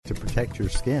to protect your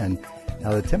skin.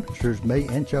 Now, the temperatures may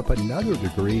inch up another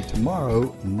degree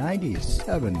tomorrow,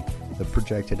 97, the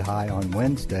projected high on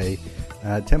Wednesday.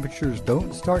 Temperatures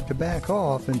don't start to back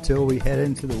off until we head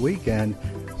into the weekend,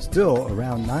 still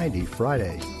around 90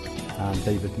 Friday. I'm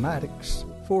David Maddox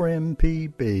for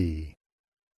MPB.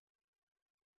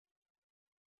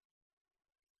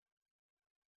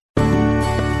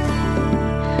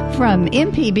 From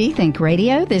MPB Think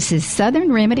Radio, this is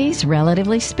Southern Remedies,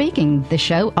 Relatively Speaking, the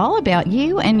show all about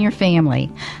you and your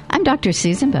family. I'm Dr.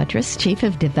 Susan Buttress, Chief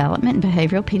of Development and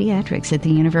Behavioral Pediatrics at the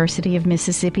University of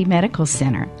Mississippi Medical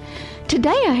Center.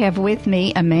 Today I have with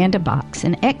me Amanda Box,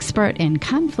 an expert in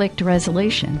conflict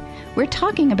resolution. We're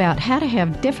talking about how to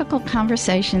have difficult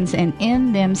conversations and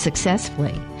end them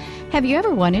successfully. Have you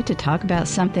ever wanted to talk about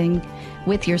something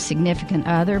with your significant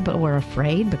other but were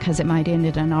afraid because it might end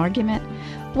in an argument?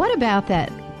 What about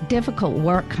that difficult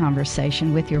work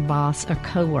conversation with your boss or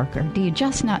coworker? Do you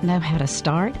just not know how to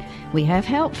start? We have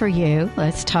help for you.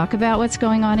 Let's talk about what's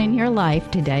going on in your life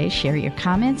today. Share your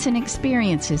comments and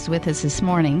experiences with us this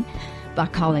morning by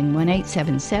calling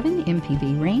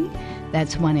 1-877-MPB-RING.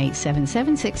 That's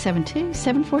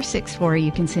 1-877-672-7464.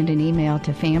 You can send an email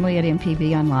to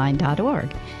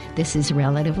family@mpbonline.org. This is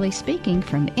Relatively Speaking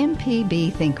from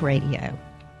MPB Think Radio.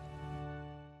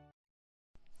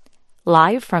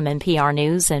 Live from NPR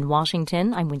News in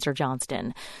Washington, I'm Windsor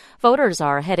Johnston. Voters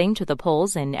are heading to the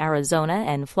polls in Arizona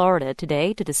and Florida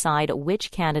today to decide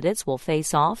which candidates will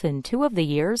face off in two of the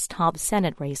year's top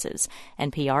Senate races.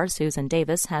 NPR's Susan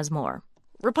Davis has more.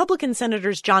 Republican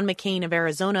Senators John McCain of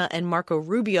Arizona and Marco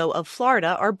Rubio of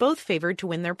Florida are both favored to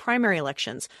win their primary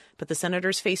elections, but the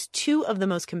senators face two of the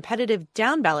most competitive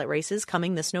down-ballot races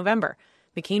coming this November.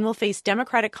 McCain will face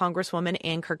Democratic Congresswoman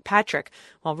Ann Kirkpatrick,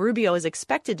 while Rubio is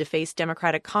expected to face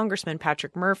Democratic Congressman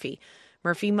Patrick Murphy.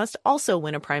 Murphy must also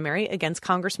win a primary against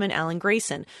Congressman Alan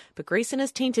Grayson, but Grayson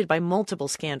is tainted by multiple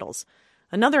scandals.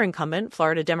 Another incumbent,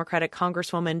 Florida Democratic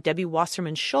Congresswoman Debbie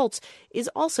Wasserman Schultz, is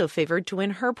also favored to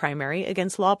win her primary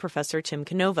against law professor Tim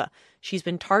Canova. She's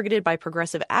been targeted by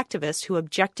progressive activists who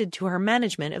objected to her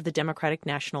management of the Democratic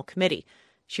National Committee.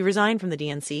 She resigned from the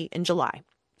DNC in July.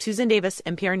 Susan Davis,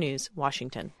 NPR News,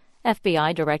 Washington.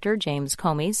 FBI Director James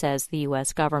Comey says the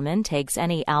U.S. government takes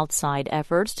any outside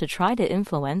efforts to try to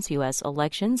influence U.S.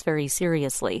 elections very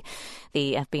seriously.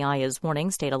 The FBI is warning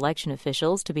state election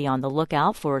officials to be on the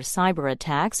lookout for cyber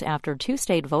attacks after two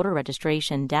state voter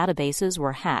registration databases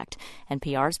were hacked.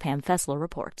 NPR's Pam Fessler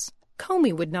reports.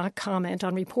 Comey would not comment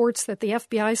on reports that the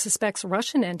FBI suspects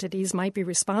Russian entities might be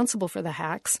responsible for the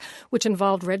hacks, which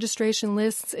involved registration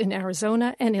lists in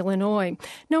Arizona and Illinois.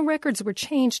 No records were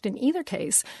changed in either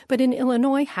case, but in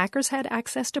Illinois, hackers had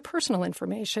access to personal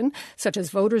information, such as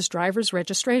voters' driver's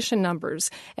registration numbers.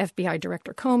 FBI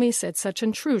Director Comey said such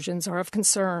intrusions are of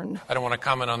concern. I don't want to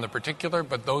comment on the particular,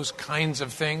 but those kinds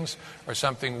of things are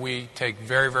something we take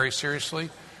very, very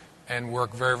seriously and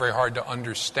work very, very hard to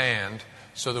understand,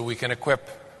 so that we can equip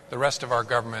the rest of our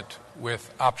government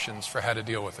with options for how to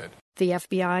deal with it. The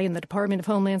FBI and the Department of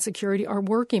Homeland Security are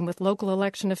working with local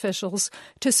election officials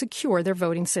to secure their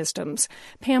voting systems.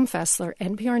 Pam Fessler,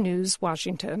 NPR News,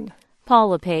 Washington. Paul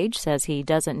LePage says he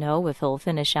doesn't know if he'll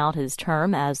finish out his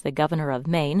term as the governor of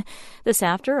Maine. This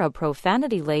after a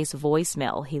profanity-laced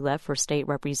voicemail he left for State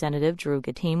Representative Drew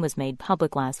Guttine was made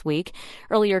public last week.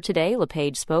 Earlier today,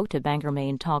 LePage spoke to Bangor,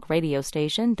 Maine talk radio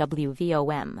station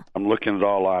WVOM. I'm looking at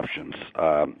all options.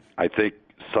 I think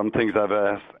some things I've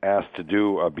asked to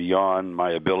do are beyond my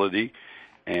ability,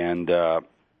 and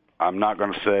I'm not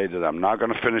going to say that I'm not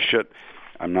going to finish it.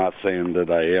 I'm not saying that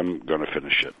I am going to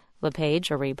finish it. LePage,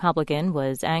 a Republican,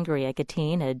 was angry at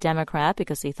Guttine, a Democrat,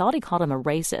 because he thought he called him a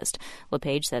racist.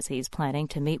 LePage says he's planning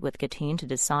to meet with Guttine to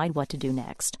decide what to do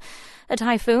next. A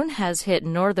typhoon has hit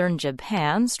northern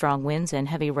Japan. Strong winds and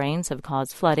heavy rains have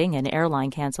caused flooding and airline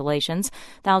cancellations.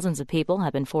 Thousands of people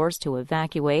have been forced to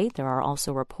evacuate. There are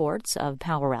also reports of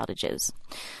power outages.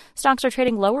 Stocks are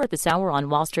trading lower at this hour on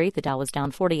Wall Street. The Dow was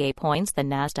down 48 points, the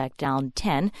Nasdaq down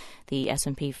 10, the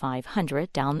S&P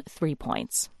 500 down 3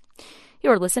 points.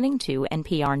 You're listening to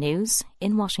NPR News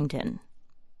in Washington.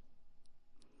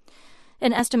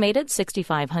 An estimated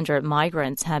 6,500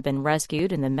 migrants have been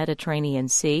rescued in the Mediterranean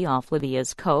Sea off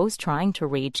Libya's coast, trying to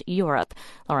reach Europe.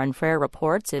 Lauren Frere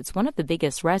reports it's one of the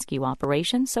biggest rescue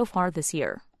operations so far this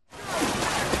year.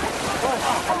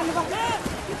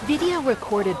 Video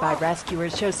recorded by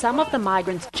rescuers shows some of the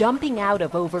migrants jumping out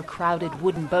of overcrowded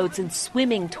wooden boats and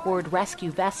swimming toward rescue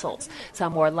vessels.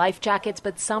 Some wore life jackets,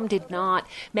 but some did not.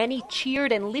 Many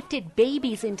cheered and lifted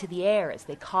babies into the air as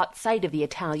they caught sight of the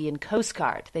Italian Coast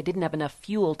Guard. They didn't have enough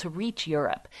fuel to reach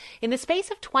Europe. In the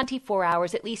space of 24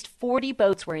 hours, at least 40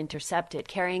 boats were intercepted,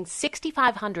 carrying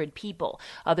 6,500 people.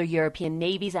 Other European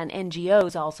navies and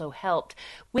NGOs also helped.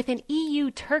 With an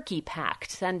EU-Turkey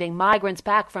pact sending migrants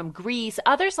back from Greece,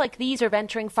 others like these are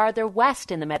venturing farther west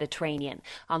in the Mediterranean,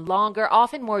 on longer,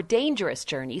 often more dangerous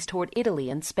journeys toward Italy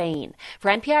and Spain.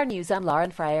 For NPR News, I'm Lauren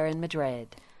Freyer in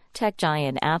Madrid. Tech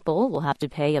giant Apple will have to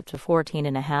pay up to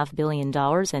 $14.5 billion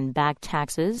in back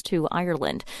taxes to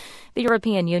Ireland. The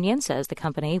European Union says the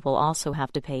company will also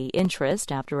have to pay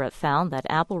interest after it found that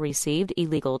Apple received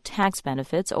illegal tax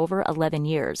benefits over 11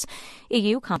 years.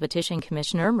 EU Competition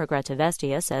Commissioner Margrethe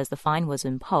Vestager says the fine was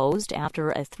imposed after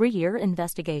a 3-year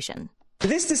investigation.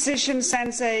 This decision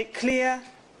sends a clear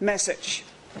message.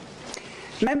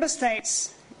 Member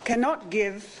states cannot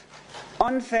give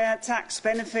unfair tax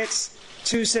benefits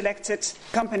to selected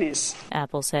companies.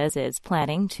 Apple says it's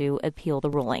planning to appeal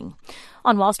the ruling.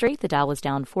 On Wall Street, the Dow was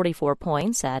down 44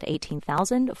 points at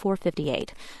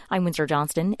 18,458. I'm Windsor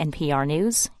Johnston, NPR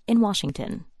News in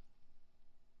Washington.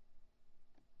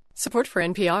 Support for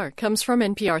NPR comes from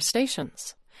NPR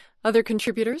stations. Other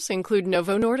contributors include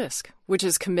Novo Nordisk, which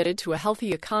is committed to a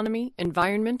healthy economy,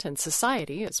 environment, and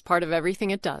society as part of everything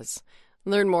it does.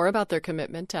 Learn more about their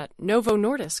commitment at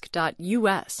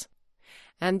novonordisk.us.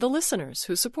 And the listeners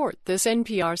who support this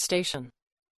NPR station.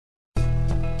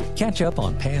 Catch up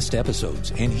on past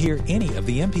episodes and hear any of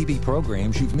the MPB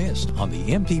programs you've missed on the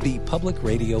MPB Public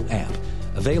Radio app.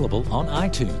 Available on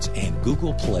iTunes and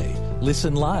Google Play.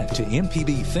 Listen live to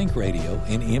MPB Think Radio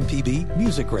and MPB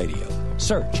Music Radio.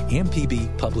 Search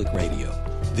MPB Public Radio.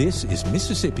 This is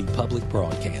Mississippi Public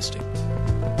Broadcasting.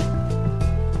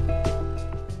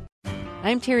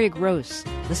 I'm Terry Gross.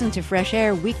 Listen to Fresh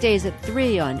Air weekdays at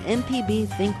 3 on MPB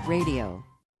Think Radio.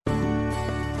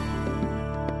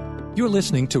 You're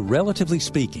listening to Relatively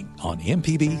Speaking on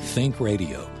MPB Think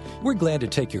Radio. We're glad to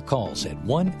take your calls at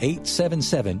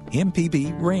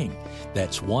 1-877-MPB-RING.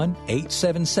 That's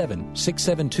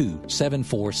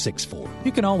 1-877-672-7464.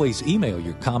 You can always email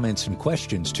your comments and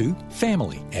questions to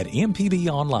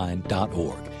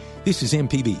family@mpbonline.org. This is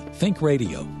MPB Think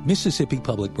Radio, Mississippi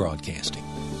Public Broadcasting.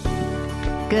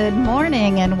 Good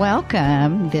morning and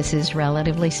welcome. This is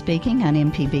Relatively Speaking on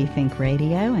MPB Think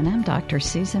Radio, and I'm Dr.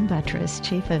 Susan Buttress,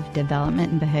 Chief of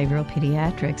Development and Behavioral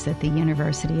Pediatrics at the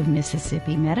University of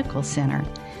Mississippi Medical Center.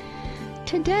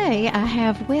 Today I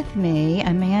have with me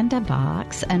Amanda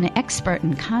Box, an expert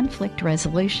in conflict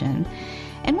resolution,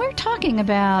 and we're talking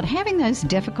about having those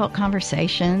difficult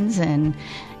conversations and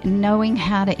knowing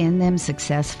how to end them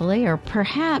successfully, or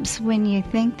perhaps when you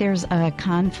think there's a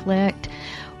conflict,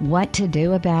 what to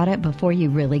do about it before you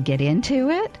really get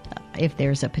into it, if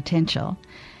there's a potential.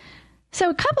 So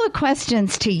a couple of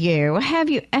questions to you. Have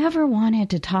you ever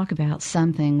wanted to talk about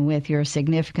something with your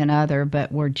significant other,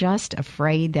 but were just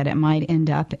afraid that it might end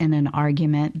up in an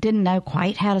argument, didn't know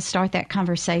quite how to start that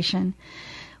conversation?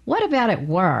 What about at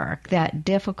work, that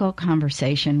difficult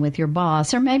conversation with your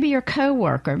boss or maybe your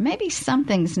coworker? Maybe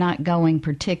something's not going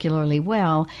particularly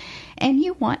well and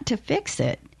you want to fix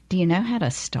it. Do you know how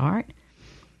to start?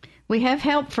 We have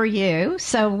help for you,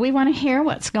 so we want to hear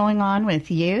what's going on with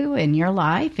you in your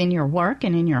life, in your work,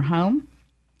 and in your home.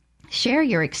 Share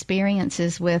your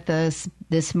experiences with us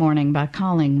this morning by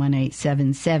calling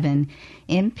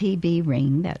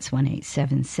 1-877-MPB-RING. That's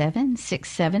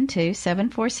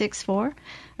 1-877-672-7464. Or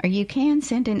you can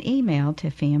send an email to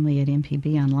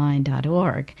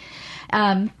family@mpbonline.org.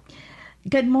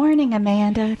 Good morning,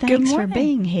 Amanda. Thanks for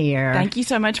being here. Thank you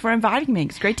so much for inviting me.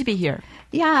 It's great to be here.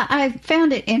 Yeah, I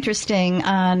found it interesting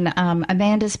on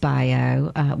Amanda's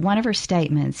bio. One of her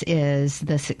statements is,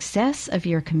 the success of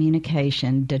your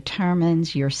communication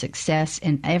determines your success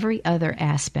in every other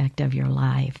aspect of your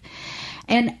life.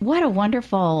 And what a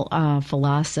wonderful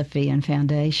philosophy and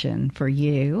foundation for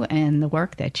you and the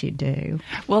work that you do.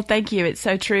 Well, thank you. It's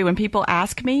so true. When people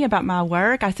ask me about my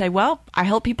work, I say, well, I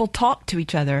help people talk to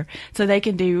each other so they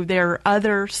can do their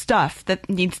other stuff that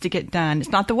needs to get done.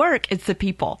 It's not the work, it's the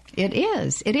people. It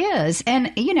is. It is.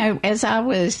 And, you know, as I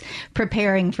was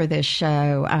preparing for this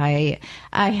show, I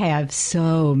have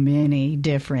so many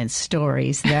different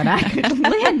stories that I could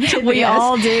lend to We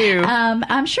all do.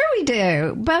 I'm sure we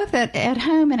do, both at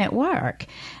home and at work.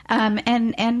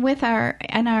 And with our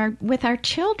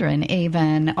children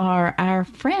even, or our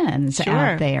friends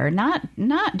out there,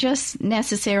 not just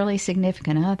necessarily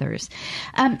significant others.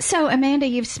 So Amanda,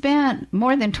 you've spent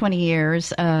more than 20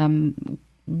 years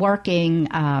working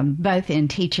both in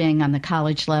teaching on the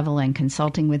college level and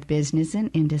consulting with business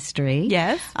and industry.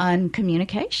 Yes. On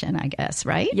communication, I guess,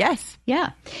 right? Yes.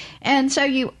 Yeah. And so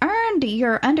you earned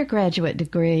your undergraduate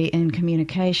degree in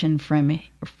communication from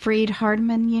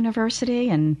Freed-Hardeman University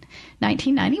in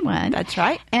 1991. That's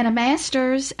right. And a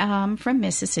master's from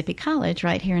Mississippi College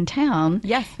right here in town.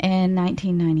 Yes. In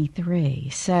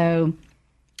 1993. So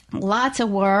lots of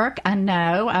work. I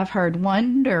know. I've heard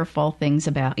wonderful things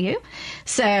about you.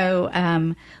 So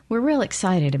we're real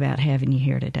excited about having you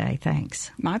here today.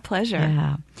 Thanks. My pleasure.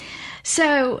 Yeah.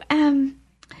 So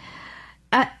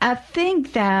I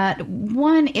think that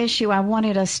one issue I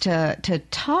wanted us to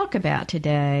talk about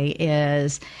today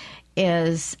is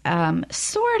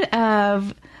sort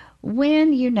of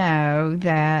when you know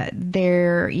that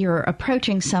you're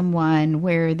approaching someone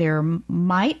where there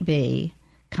might be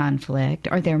conflict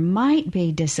or there might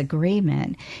be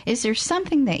disagreement. Is there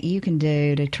something that you can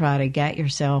do to try to get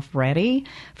yourself ready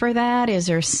for that? Is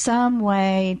there some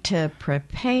way to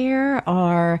prepare,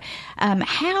 or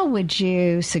how would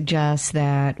you suggest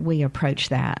that we approach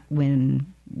that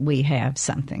when we have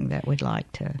something that we'd like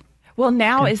to? Well,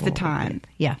 now is the time.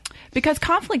 Yeah. Because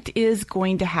conflict is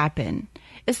going to happen.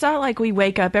 It's not like we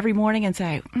wake up every morning and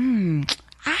say,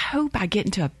 I hope I get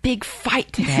into a big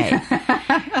fight today.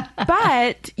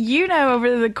 But you know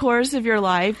over the course of your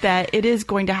life that it is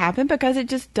going to happen because it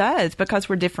just does, because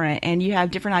we're different and you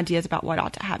have different ideas about what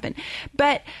ought to happen.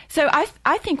 But so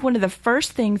I think one of the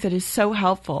first things that is so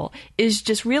helpful is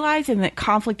just realizing that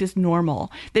conflict is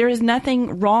normal. There is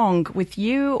nothing wrong with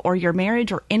you or your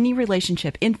marriage or any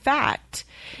relationship. In fact,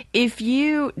 if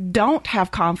you don't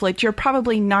have conflict, you're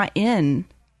probably not in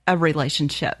a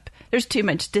relationship. There's too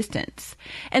much distance.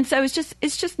 And so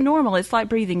it's just normal. It's like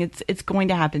breathing. It's going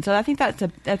to happen. So I think that's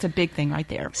a big thing right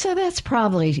there. So that's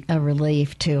probably a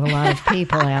relief to a lot of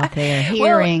people out there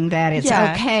hearing that it's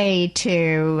okay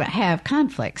to have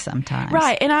conflict sometimes.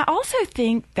 Right. And I also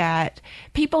think that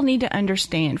people need to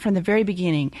understand from the very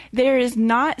beginning, there is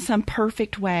not some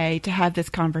perfect way to have this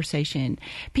conversation.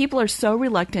 People are so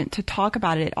reluctant to talk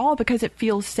about it at all because it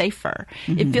feels safer.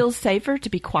 Mm-hmm. It feels safer to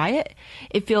be quiet.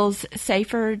 It feels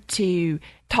safer to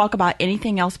talk about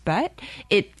anything else, but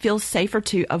it feels safer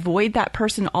to avoid that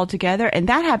person altogether. And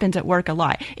that happens at work a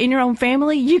lot. In your own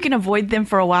family, you can avoid them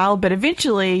for a while, but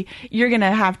eventually you're going to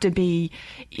have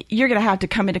to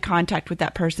come into contact with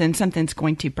that person. Something's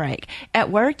going to break.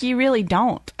 At work, you really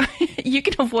don't. You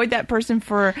can avoid that person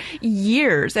for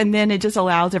years, and then it just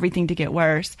allows everything to get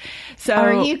worse. So,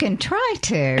 or you can try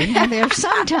to. Now, there's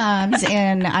sometimes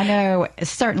I know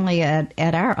certainly at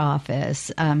our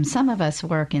office, some of us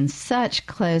work in such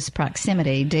close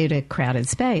proximity due to crowded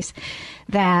space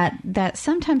that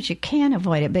sometimes you can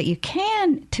avoid it, but you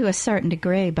can to a certain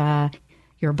degree by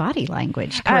your body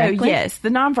language, correctly? Oh, yes. The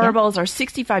nonverbals are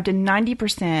 65 to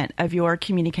 90% of your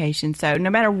communication. So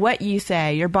no matter what you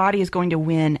say, your body is going to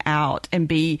win out and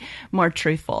be more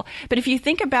truthful. But if you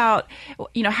think about,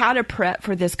 how to prep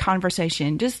for this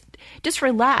conversation, just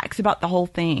relax about the whole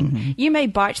thing. Mm-hmm. You may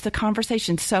botch the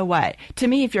conversation, so what? To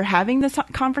me, if you're having this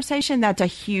conversation, that's a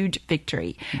huge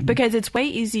victory, mm-hmm. because it's way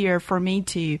easier for me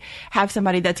to have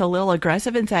somebody that's a little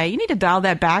aggressive and say, you need to dial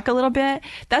that back a little bit.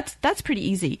 That's pretty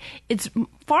easy. It's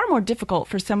far more difficult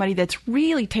for somebody that's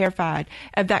really terrified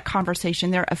of that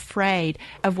conversation. They're afraid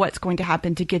of what's going to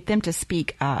happen to get them to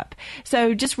speak up.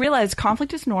 So just realize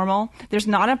conflict is normal. There's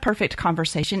not a perfect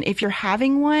conversation. If you're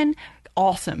having one,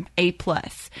 awesome, A+.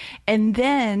 And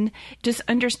then just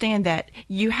understand that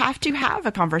you have to have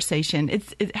a conversation.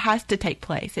 It has to take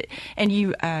place. And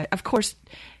you, of course,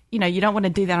 you don't want to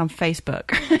do that on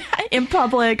Facebook in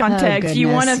public, on text. Goodness. You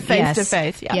want to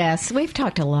face-to-face. Yeah. Yes, we've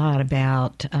talked a lot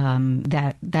about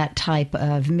that type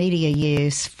of media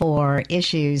use for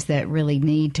issues that really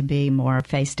need to be more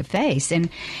face-to-face. And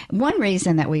one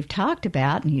reason that we've talked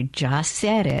about, and you just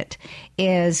said it,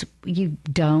 is you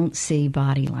don't see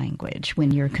body language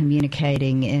when you're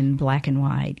communicating in black and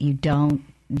white. You don't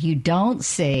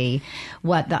see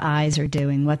what the eyes are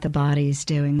doing, what the body's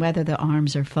doing, whether the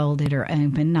arms are folded or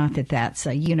open. Not that that's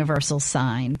a universal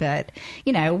sign, but,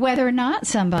 whether or not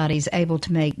somebody's able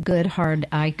to make good, hard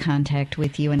eye contact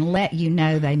with you and let you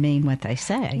know they mean what they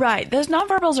say. Right. Those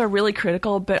nonverbals are really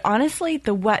critical, but honestly,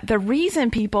 the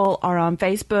reason people are on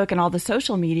Facebook and all the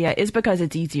social media is because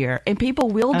it's easier, and people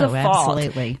will default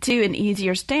to an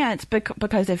easier stance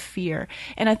because of fear.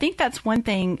 And I think that's one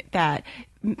thing that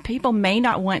people may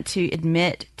not want to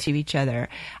admit to each other.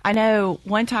 I know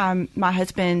one time my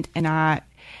husband and I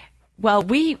Well,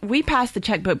 we pass the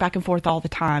checkbook back and forth all the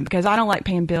time because I don't like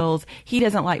paying bills. He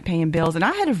doesn't like paying bills. And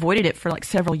I had avoided it for like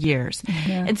several years.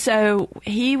 Yeah. And so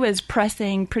he was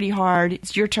pressing pretty hard.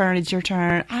 It's your turn. It's your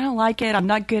turn. I don't like it. I'm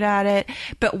not good at it.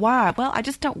 But why? Well, I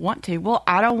just don't want to. Well,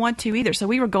 I don't want to either. So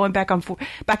we were going back and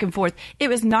forth. It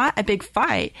was not a big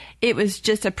fight. It was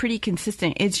just a pretty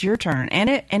consistent, it's your turn. And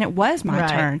it was my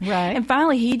turn. Right. And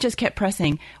finally, he just kept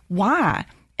pressing. Why?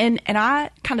 And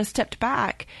I kind of stepped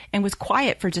back and was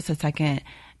quiet for just a second.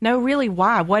 No, really,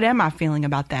 why? What am I feeling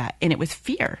about that? And it was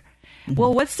fear. Mm-hmm.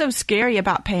 Well, what's so scary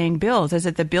about paying bills? Is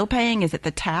it the bill paying? Is it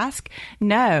the task?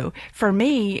 No. For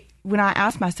me, when I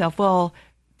ask myself, well,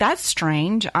 that's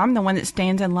strange. I'm the one that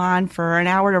stands in line for an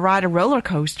hour to ride a roller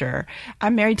coaster.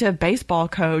 I'm married to a baseball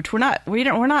coach. We're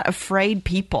not afraid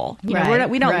people. We don't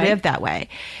live that way.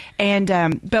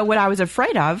 And but what I was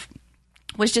afraid of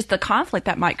was just the conflict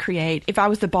that might create if I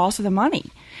was the boss of the money.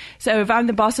 So if I'm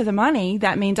the boss of the money,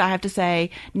 that means I have to say,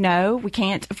 no, we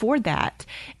can't afford that.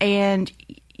 And,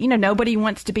 nobody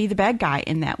wants to be the bad guy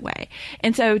in that way.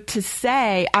 And so to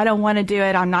say, I don't want to do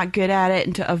it, I'm not good at it,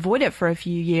 and to avoid it for a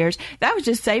few years, that was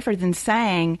just safer than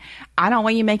saying, I don't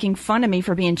want you making fun of me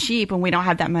for being cheap when we don't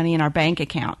have that money in our bank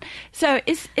account. So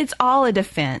it's all a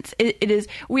defense. It is,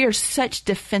 we are such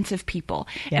defensive people.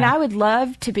 Yeah. And I would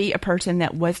love to be a person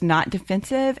that was not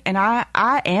defensive, and I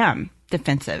am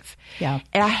defensive. Yeah.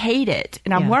 And I hate it,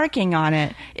 and I'm working on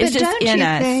it. It's but just don't in you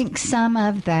us. think some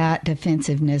of that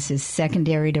defensiveness is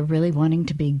secondary to really wanting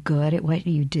to be good at what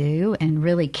you do and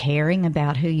really caring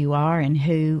about who you are and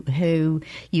who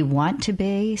you want to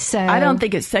be? So I don't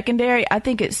think it's secondary. I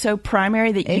think it's so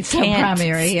primary that you can't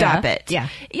stop it. Yeah.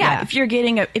 If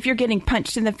you're getting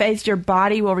punched in the face, your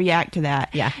body will react to that.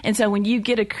 Yeah. And so when you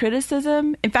get a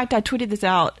criticism, in fact, I tweeted this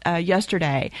out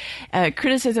yesterday.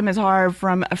 Criticism is hard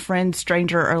from a friend,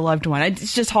 stranger, or loved one.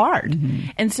 It's just hard.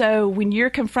 Mm-hmm. And so when you're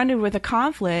confronted with a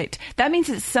conflict, that means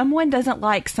that someone doesn't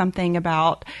like something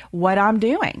about what I'm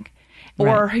doing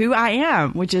or who I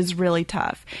am, which is really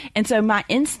tough. And so my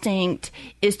instinct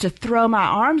is to throw my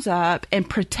arms up and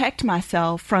protect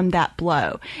myself from that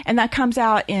blow. And that comes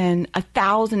out in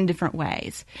 1,000 different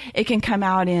ways. It can come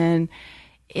out in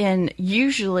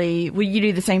usually, will you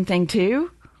do the same thing too?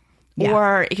 Yeah.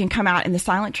 Or it can come out in the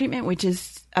silent treatment, which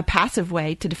is a passive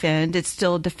way to defend. It's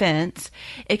still defense.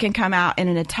 It can come out in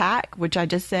an attack, which I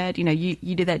just said, you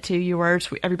do that too, your words,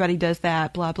 everybody does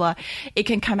that, blah, blah. It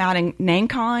can come out in name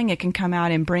calling. It can come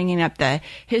out in bringing up the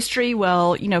history.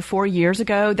 Well, 4 years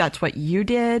ago, that's what you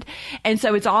did. And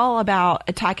so it's all about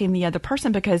attacking the other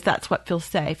person because that's what feels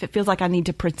safe. It feels like I need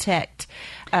to protect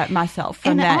myself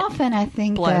from that. And often I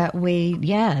think that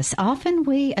often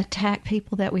we attack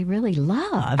people that we really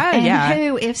love. Oh, and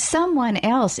who,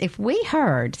 if we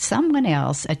heard someone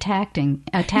else attacking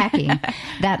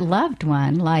that loved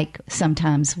one like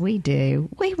sometimes we do,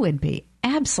 we would be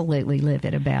absolutely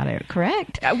livid about it,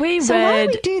 correct? We so would. Why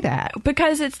do we do that?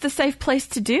 Because it's the safe place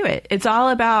to do it. It's all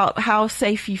about how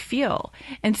safe you feel.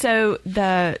 And so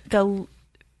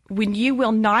when you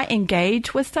will not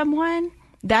engage with someone,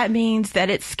 that means that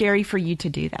it's scary for you to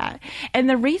do that. And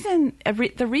the reason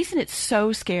it's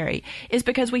so scary is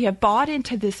because we have bought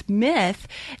into this myth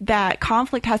that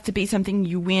conflict has to be something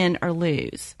you win or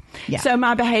lose. Yeah. So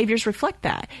my behaviors reflect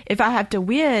that. If I have to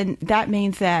win, that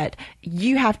means that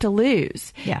you have to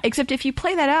lose. Yeah. Except if you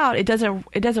play that out, it doesn't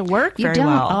work very well. You don't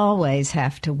always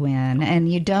have to win, and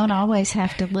you don't always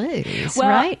have to lose, well,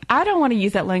 right? I don't want to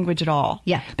use that language at all.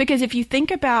 Yeah. Because if you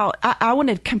think about, I want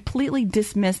to completely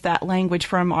dismiss that language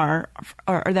from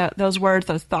those words,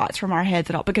 those thoughts from our heads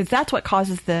at all, because that's what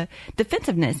causes the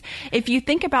defensiveness. If you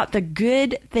think about the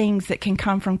good things that can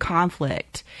come from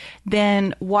conflict,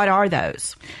 then what are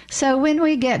those? So when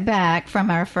we get back from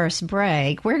our first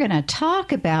break, we're going to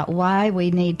talk about why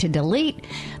we need to delete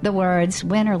the words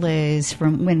win or lose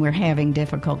from when we're having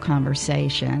difficult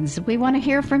conversations. We want to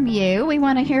hear from you. We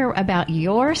want to hear about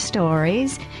your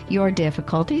stories, your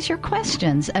difficulties, your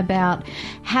questions about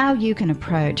how you can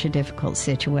approach a difficult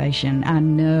situation. I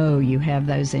know you have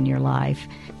those in your life.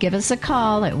 Give us a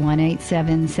call at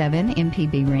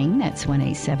 1-877-MPB-RING. That's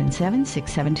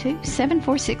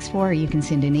 1-877-672-7464. Or you can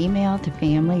send an email to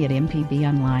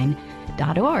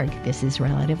family@mpbonline.org. This is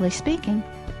Relatively Speaking.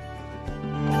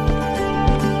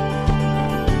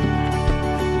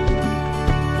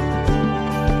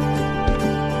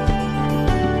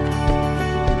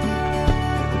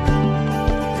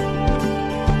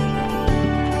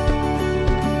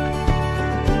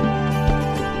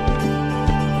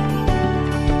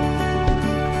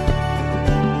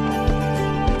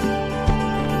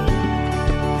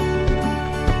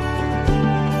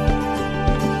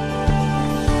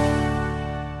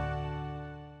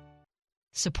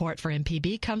 Support for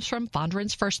MPB comes from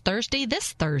Fondren's First Thursday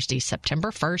this Thursday,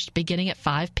 September 1st, beginning at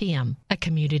 5 p.m. A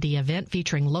community event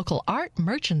featuring local art,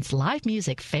 merchants, live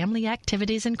music, family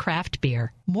activities, and craft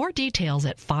beer. More details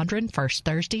at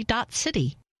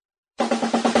fondrenfirstthursday.city.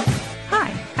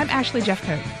 Hi, I'm Ashley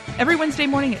Jeffcoat. Every Wednesday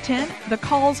morning at 10, the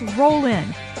calls roll in.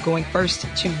 Going first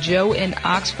to Joe in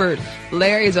Oxford.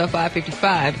 Larry is off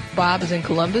 555. Bob is in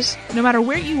Columbus. No matter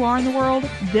where you are in the world,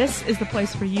 this is the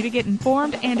place for you to get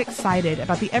informed and excited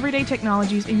about the everyday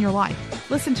technologies in your life.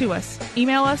 Listen to us.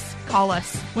 Email us. Call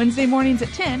us. Wednesday mornings at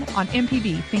 10 on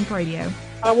MPB Think Radio.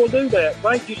 I will do that.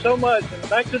 Thank you so much. And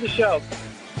back to the show.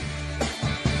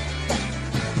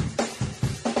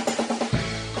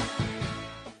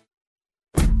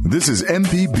 This is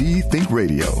MPB Think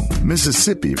Radio,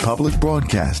 Mississippi Public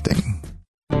Broadcasting.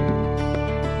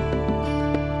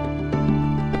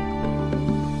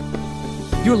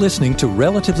 You're listening to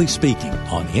Relatively Speaking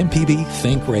on MPB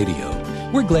Think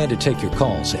Radio. We're glad to take your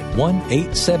calls at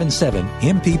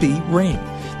 1-877-MPB-RING.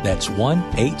 That's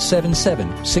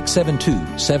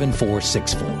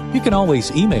 1-877-672-7464. You can always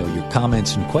email your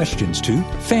comments and questions to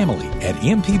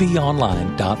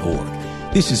family@mpbonline.org.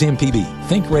 This is MPB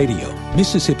Think Radio,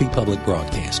 Mississippi Public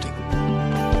Broadcasting.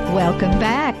 Welcome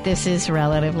back. This is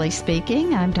Relatively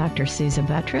Speaking. I'm Dr. Susan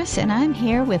Buttress, and I'm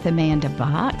here with Amanda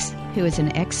Box, who is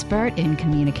an expert in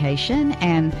communication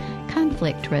and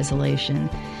conflict resolution.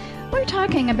 We've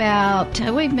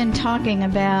been talking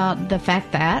about the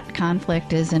fact that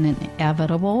conflict is an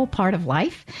inevitable part of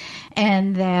life,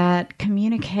 and that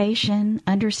communication,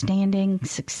 understanding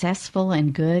successful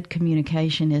and good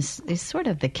communication is sort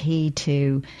of the key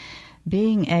to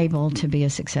being able to be a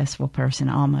successful person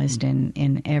almost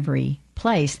in every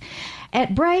place.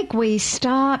 At break, we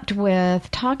stopped with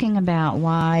talking about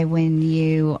why when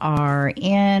you are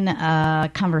in a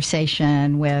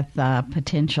conversation with a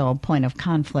potential point of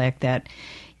conflict that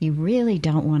you really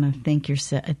don't want to think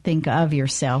of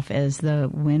yourself as the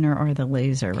winner or the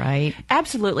loser, right?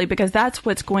 Absolutely, because that's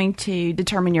what's going to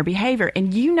determine your behavior.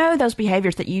 And you know those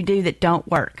behaviors that you do that don't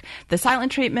work. The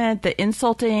silent treatment, the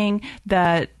insulting,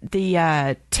 the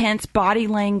tense body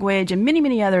language, and many,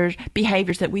 many other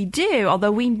behaviors that we do,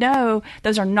 although we know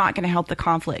those are not going to help the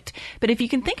conflict. But if you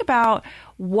can think about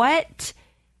what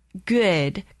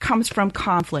good comes from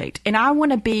conflict, and I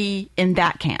want to be in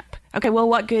that camp. Okay, well,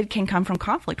 what good can come from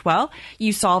conflict? Well,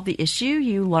 you solve the issue,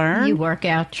 you learn. You work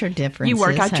out your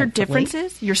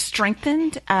differences. You're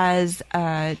strengthened as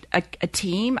a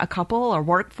team, a couple, or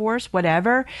workforce,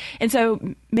 whatever. And so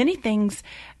many things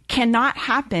cannot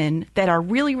happen that are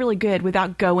really, really good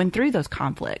without going through those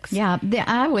conflicts. Yeah,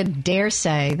 I would dare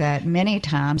say that many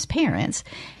times parents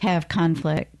have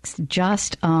conflicts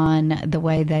just on the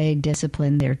way they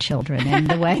discipline their children and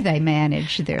the way they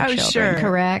manage their children. Sure.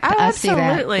 Correct? Oh, I see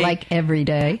absolutely. that like every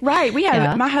day. Right. We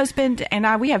have my husband and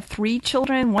I. We have 3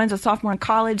 children. One's a sophomore in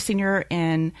college, senior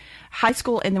in high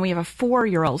school, and then we have a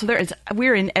 4-year-old. So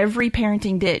we're in every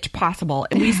parenting ditch possible,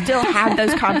 and we still have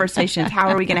those conversations. How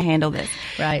are we going to handle this?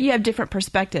 Right. You have different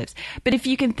perspectives. But if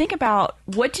you can think about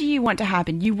what do you want to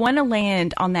happen, you want to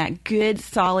land on that good,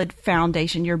 solid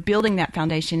foundation. You're building that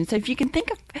foundation. So if you can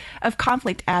think of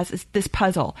conflict as this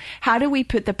puzzle, how do we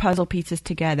put the puzzle pieces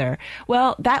together?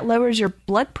 Well, that lowers your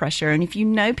blood pressure. And if you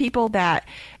know people that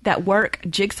work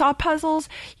jigsaw puzzles,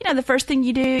 the first thing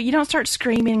you do, you don't start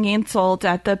screaming insults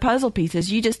at the puzzle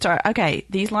pieces. You just start, okay,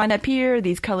 these line up here,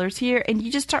 these colors here, and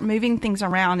you just start moving things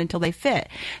around until they fit.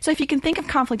 So if you can think of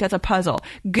conflict as a puzzle,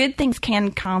 good things can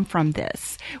come from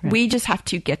this. Right. We just have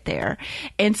to get there.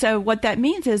 And so what that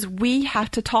means is we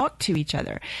have to talk to each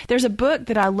other. There's a book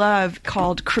that I love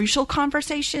called Crucial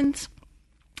Conversations.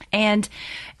 And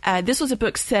this was a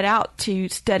book set out to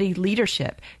study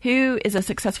leadership. Who is a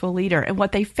successful leader? And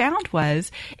what they found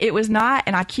was it was not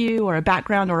an IQ or a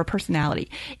background or a personality.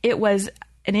 It was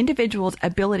an individual's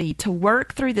ability to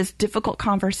work through this difficult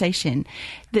conversation,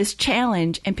 this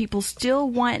challenge, and people still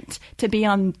want to be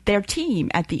on their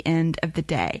team at the end of the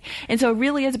day. And so it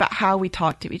really is about how we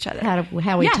talk to each other. How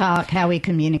we talk, how we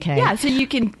communicate. Yeah, so you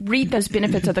can reap those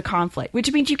benefits of the conflict,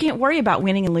 which means you can't worry about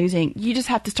winning and losing. You just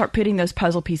have to start putting those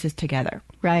puzzle pieces together.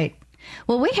 Right.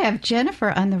 Well, we have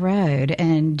Jennifer on the road.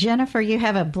 And Jennifer, you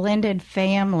have a blended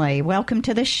family. Welcome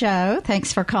to the show.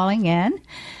 Thanks for calling in.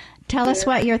 Tell us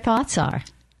what your thoughts are.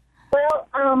 Well,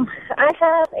 I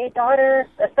have a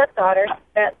stepdaughter,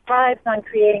 that thrives on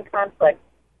creating conflict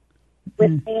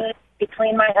with me,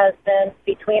 between my husband,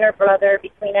 between her brother,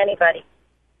 between anybody.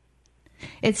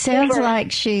 It sounds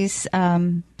like she's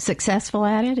successful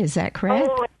at it. Is that correct?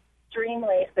 Oh,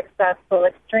 extremely successful,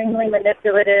 extremely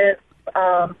manipulative,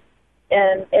 and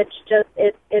it's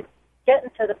getting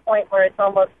to the point where it's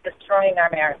almost destroying our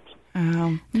marriage.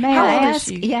 May I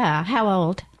ask? Yeah, how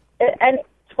old? And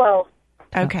 12.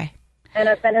 Okay. And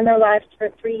I've been in their lives for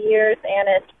 3 years,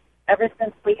 and ever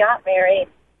since we got married,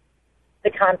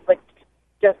 the conflict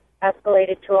just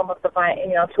escalated to almost a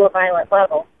violent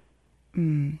level.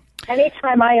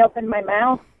 Anytime I open my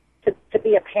mouth to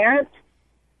be a parent,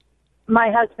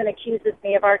 my husband accuses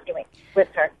me of arguing with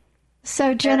her.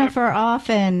 So, Jennifer,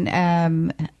 often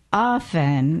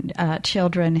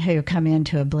children who come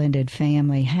into a blended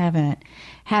family haven't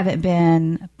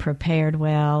been prepared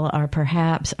well, or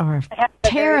perhaps are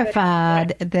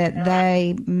terrified that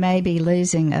they may be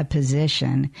losing a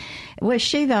position. Was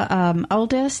she the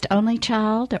oldest, only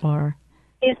child, or?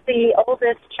 He's the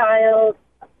oldest child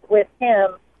with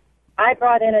him. I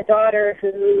brought in a daughter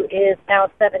who is now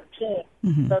 17,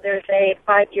 so there's a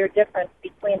 5-year difference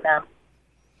between them.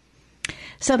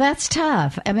 So that's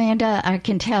tough. Amanda, I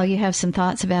can tell you have some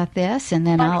thoughts about this, and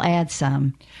then I'll add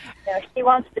some. Yeah, she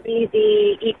wants to be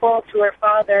the equal to her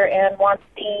father and wants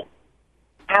me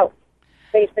out,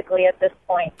 basically, at this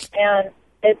point. And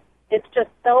it's just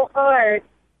so hard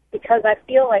because I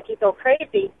feel like you go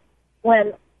crazy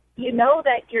when you know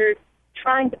that you're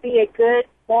trying to be a good,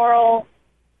 moral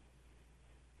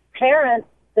parent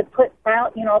that put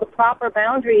the proper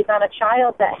boundaries on a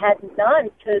child that had none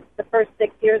to the first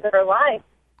 6 years of her life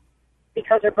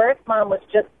because her birth mom was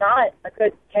just not a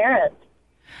good parent.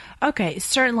 Okay,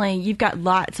 certainly you've got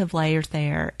lots of layers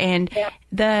there, and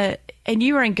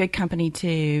you are in good company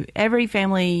too. Every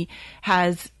family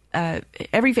is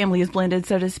blended,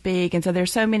 so to speak, and so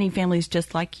there's so many families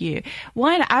just like you.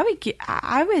 One,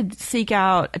 I would seek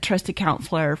out a trusted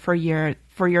counselor for your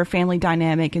family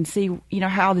dynamic and see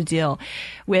how to deal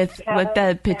with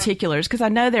the particulars, because I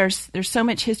know there's so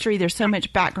much history, there's so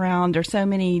much background, there's so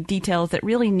many details that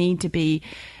really need to be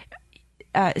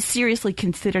seriously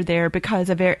considered there because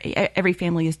of every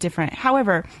family is different.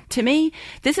 However, to me,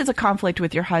 this is a conflict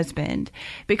with your husband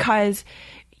because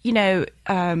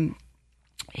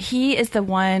he is the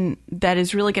one that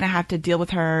is really going to have to deal with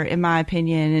her, in my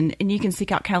opinion, and you can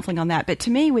seek out counseling on that. But to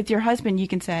me, with your husband, you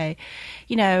can say,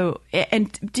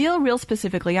 and deal real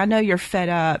specifically. I know you're fed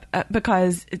up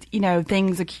because,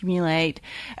 things accumulate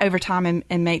over time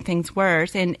and make things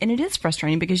worse. And it is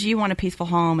frustrating because you want a peaceful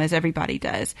home, as everybody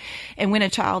does. And when a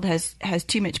child has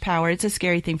too much power, it's a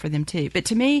scary thing for them too. But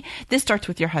to me, this starts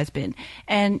with your husband.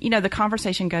 And, the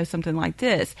conversation goes something like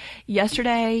this.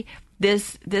 Yesterday,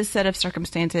 this set of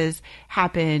circumstances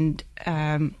happened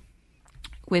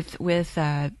with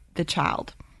the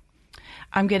child.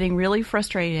 I'm getting really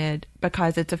frustrated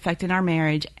because it's affecting our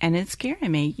marriage and it's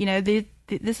scaring me.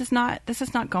 This is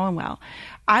not going well.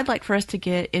 I'd like for us to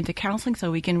get into counseling so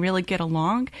we can really get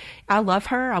along. I love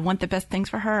her. I want the best things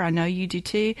for her. I know you do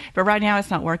too. But right now it's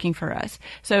not working for us.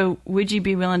 So would you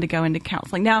be willing to go into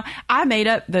counseling? Now, I made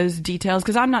up those details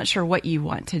because I'm not sure what you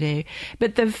want to do.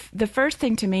 But the first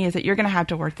thing to me is that you're going to have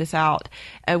to work this out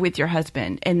with your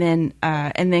husband and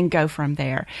then go from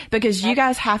there, because you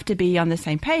guys have to be on the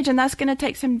same page, and that's going to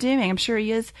take some doing. I'm sure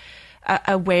he is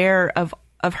aware of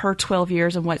her 12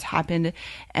 years and what's happened.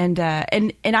 And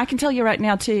I can tell you right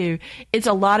now too, it's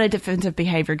a lot of defensive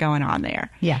behavior going on there.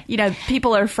 Yeah.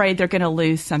 People are afraid they're going to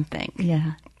lose something.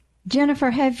 Yeah. Jennifer,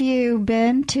 have you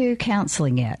been to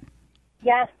counseling yet?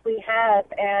 Yes, we have.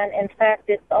 And in fact,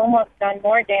 it's almost done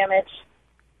more damage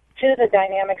to the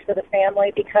dynamics of the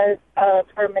family because of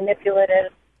her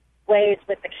manipulative ways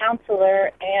with the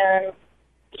counselor. And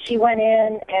she went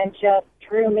in and just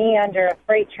threw me under a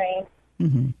freight train.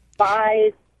 Mm-hmm.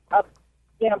 Buys up,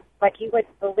 like you would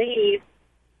believe,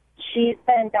 she's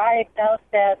been diagnosed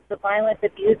as the violent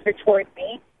abuser toward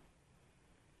me.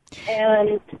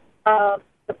 And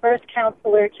the first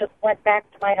counselor just went back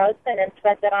to my husband and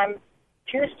said that I'm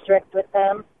too strict with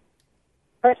them.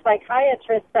 Her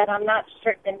psychiatrist said I'm not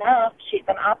strict enough. She's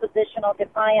an oppositional,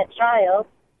 defiant child.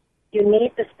 You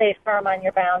need to stay firm on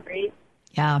your boundaries.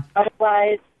 Yeah.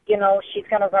 Otherwise, she's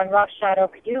going to run roughshod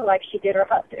over you like she did her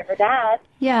dad.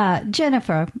 Yeah,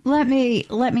 Jennifer, let me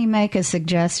make a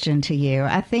suggestion to you.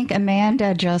 I think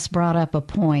Amanda just brought up a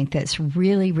point that's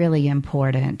really, really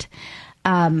important.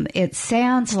 It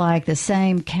sounds like the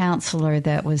same counselor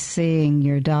that was seeing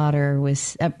your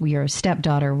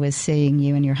stepdaughter was seeing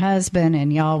you and your husband,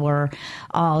 and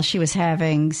she was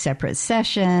having separate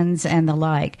sessions and the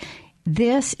like.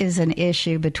 This is an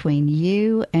issue between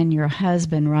you and your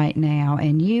husband right now,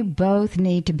 and you both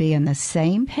need to be on the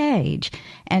same page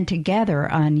and together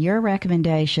on your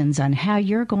recommendations on how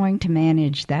you're going to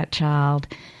manage that child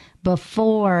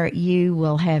before you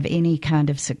will have any kind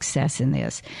of success in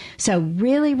this. So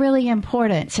really, really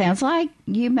important. Sounds like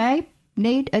you may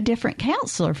need a different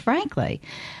counselor, frankly.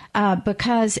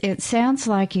 because it sounds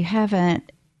like you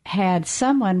haven't had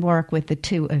someone work with the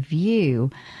two of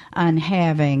you on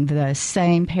having the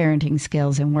same parenting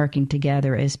skills and working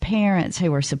together as parents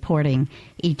who are supporting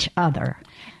each other.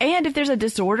 And if there's a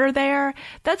disorder there,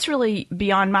 that's really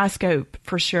beyond my scope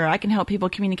for sure. I can help people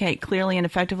communicate clearly and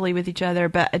effectively with each other,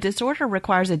 but a disorder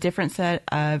requires a different set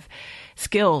of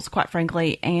skills, quite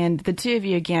frankly, and the two of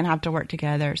you, again, have to work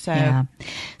together. So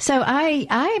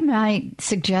I might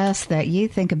suggest that you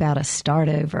think about a start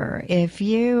over. If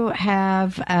you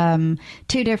have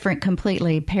two different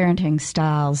completely parenting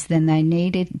styles, then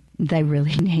they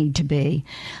really need to be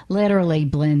literally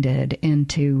blended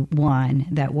into one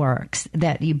that works,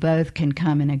 that you both can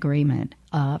come in agreement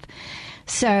of.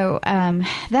 So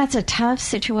that's a tough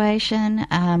situation.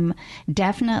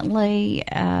 Definitely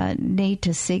need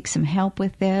to seek some help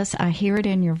with this. I hear it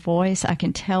in your voice. I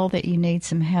can tell that you need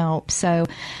some help. So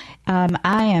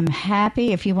I am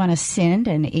happy if you want to send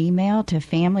an email to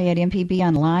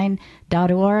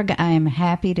family@mpbonline.org. I am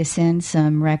happy to send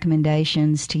some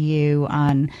recommendations to you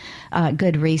on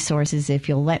good resources. If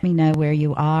you'll let me know where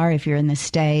you are, if you're in the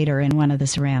state or in one of the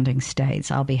surrounding states,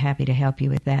 I'll be happy to help you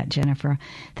with that, Jennifer.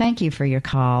 Thank you for your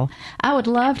call. I would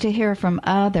love to hear from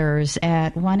others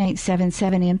at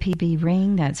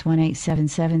 1-877-MPB-RING. That's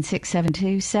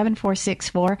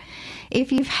 1-877-672-7464.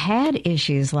 If you've had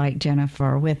issues like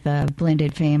Jennifer with a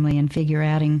blended family and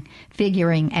figuring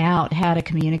out how to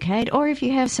communicate, or if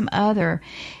you have some other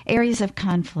areas of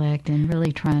conflict and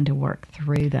really trying to work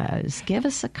through those, give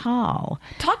us a call.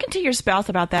 Talking to your spouse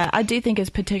about that, I do think is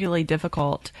particularly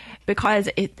difficult because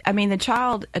the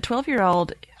child, a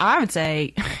 12-year-old, I would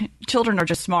say children are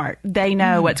just smart. They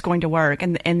know what's going to work,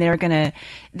 and they're going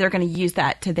to use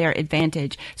that to their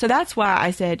advantage. So that's why I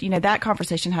said, that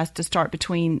conversation has to start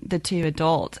between the two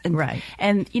adults. And, right.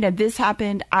 And, this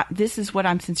happened. This is what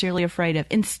I'm sincerely afraid of.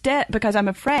 Instead, because I'm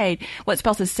afraid what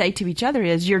spouses say to each other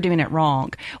is, you're doing it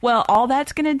wrong. Well, all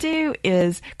that's going to do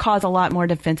is cause a lot more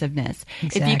defensiveness.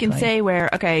 Exactly. If you can say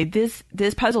this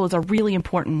puzzle is a really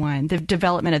important one, the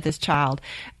development of this child.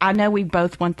 I know we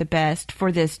both want the best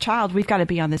for this child. We've got to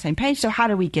be on the same page. So how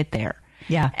do we get there?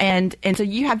 Yeah. And so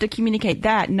you have to communicate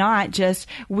that, not just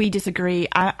we disagree.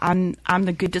 I'm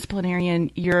the good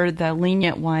disciplinarian. You're the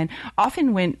lenient one.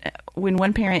 Often when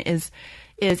one parent is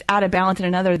out of balance and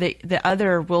another, the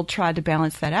other will try to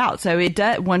balance that out. So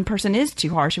one person is too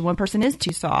harsh and one person is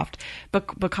too soft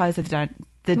because of the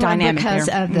dynamic because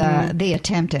there. of the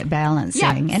attempt at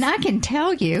balancing. Yes. And I can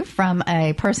tell you from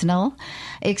a personal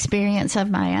experience of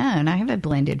my own, I have a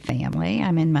blended family.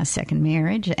 I'm in my second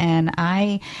marriage, and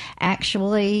I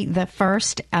actually, the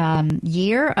first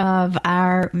year of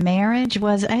our marriage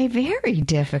was a very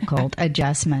difficult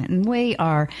adjustment. And we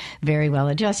are very well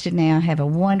adjusted now, have a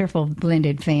wonderful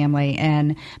blended family,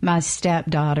 and my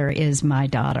stepdaughter is my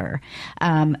daughter.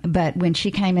 But when she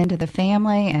came into the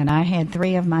family, and I had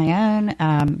 3 of my own,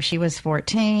 she was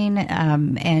 14,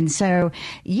 and so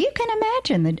you can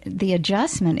imagine the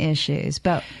adjustment issues.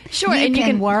 But sure, you and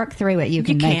can work through it. You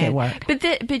can make it work.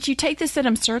 But you take this set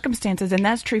of circumstances, and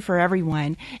that's true for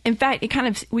everyone. In fact,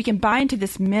 we can buy into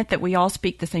this myth that we all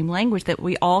speak the same language, that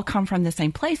we all come from the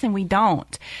same place, and we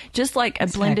don't. Just like a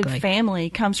blended family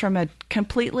comes from a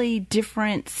completely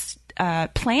different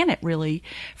planet, really,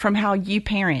 from how you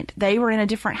parent. They were in a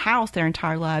different house their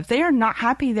entire lives. They are not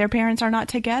happy their parents are not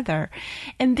together.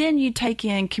 And then you take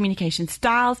in communication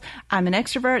styles. I'm an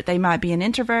extrovert. They might be an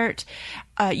introvert.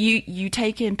 You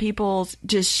take in people's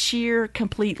just sheer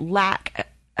complete lack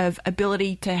of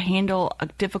ability to handle a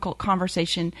difficult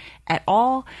conversation at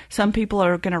all. Some people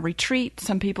are going to retreat.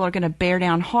 Some people are going to bear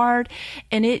down hard.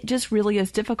 And it just really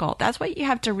is difficult. That's why you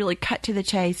have to really cut to the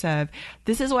chase of,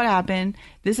 this is what happened.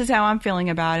 This is how I'm feeling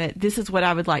about it. This is what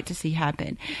I would like to see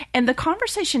happen. And the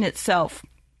conversation itself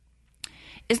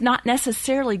is not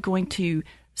necessarily going to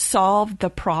solve the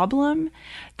problem.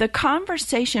 The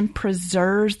conversation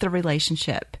preserves the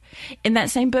relationship. In that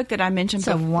same book that I mentioned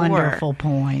before, a wonderful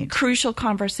point. Crucial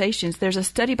Conversations, there's a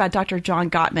study by Dr. John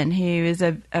Gottman, who is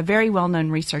a very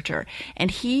well-known researcher, and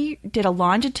he did a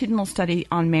longitudinal study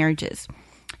on marriages.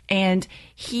 And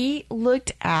he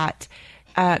looked at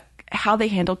how they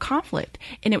handled conflict.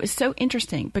 And it was so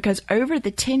interesting because over the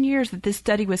 10 years that this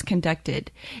study was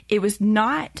conducted, it was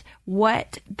not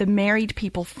what the married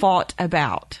people fought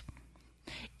about.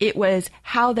 It was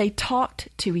how they talked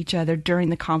to each other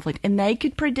during the conflict. And they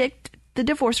could predict the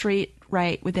divorce rate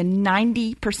rate with a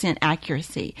 90%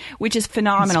 accuracy, which is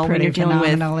phenomenal when you're dealing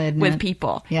with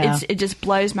people. Yeah. It just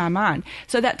blows my mind.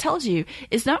 So that tells you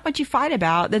it's not what you fight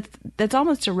about. That's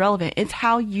almost irrelevant. It's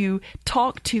how you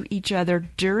talk to each other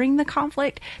during the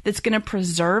conflict that's going to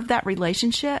preserve that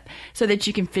relationship so that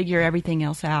you can figure everything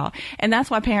else out. And that's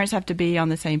why parents have to be on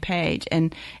the same page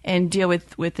and deal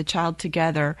with the child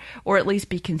together, or at least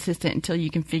be consistent until you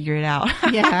can figure it out.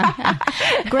 Yeah,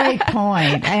 great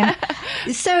point. And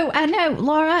so I know,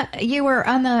 Laura, you were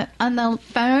on the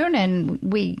phone and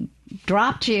we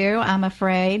dropped you, I'm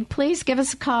afraid. Please give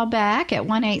us a call back at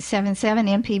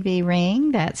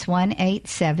 1-877-MPB-RING. That's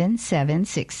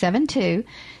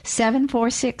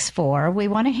 1-877-672-7464. We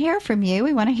want to hear from you.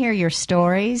 We want to hear your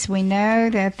stories. We know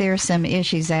that there's some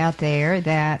issues out there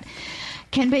that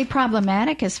can be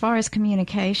problematic as far as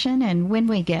communication. And when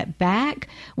we get back,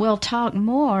 we'll talk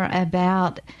more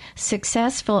about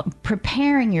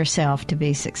preparing yourself to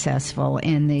be successful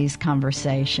in these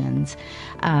conversations.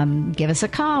 Give us a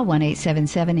call,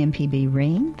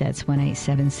 1-877-MPB-RING. That's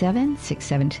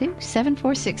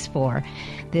 1-877-672-7464.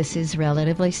 This is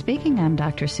Relatively Speaking. I'm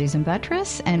Dr. Susan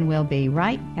Buttross, and we'll be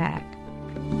right back.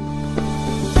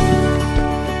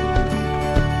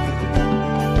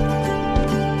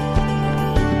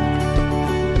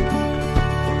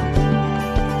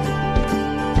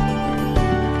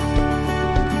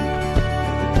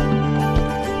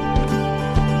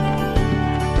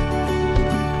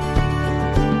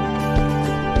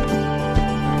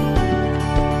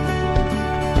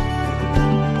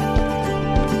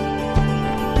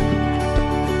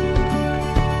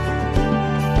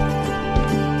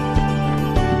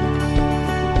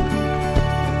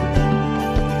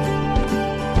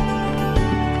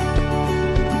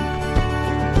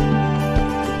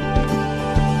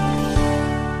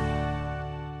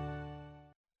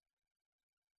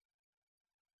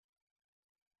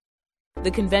 The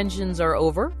conventions are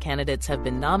over, candidates have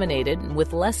been nominated, and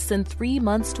with less than 3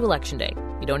 months to Election Day,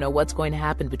 you don't know what's going to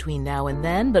happen between now and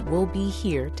then, but we'll be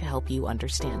here to help you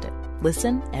understand it.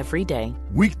 Listen every day.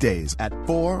 Weekdays at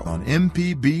 4 on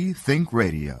MPB Think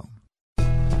Radio.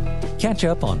 Catch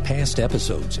up on past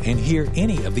episodes and hear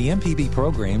any of the MPB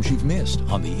programs you've missed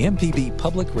on the MPB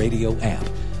Public Radio app.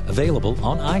 Available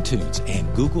on iTunes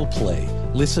and Google Play.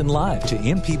 Listen live to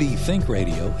MPB Think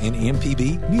Radio and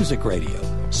MPB Music Radio.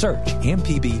 Search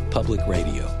MPB Public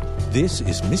Radio. This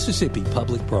is Mississippi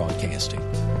Public Broadcasting.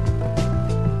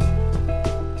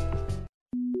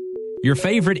 Your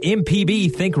favorite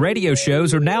MPB Think Radio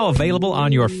shows are now available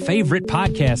on your favorite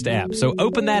podcast app. So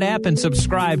open that app and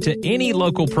subscribe to any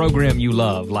local program you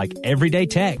love, like Everyday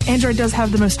Tech. Android does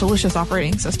have the most delicious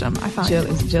operating system, I find.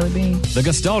 Is it Jelly Bean? The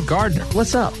Gestalt Gardener.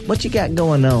 What's up? What you got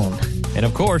going on? And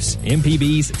of course,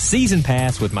 MPB's Season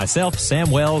Pass with myself, Sam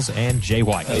Wells, and Jay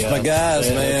White. That's my guys,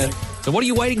 man. So what are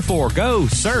you waiting for? Go,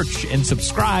 search, and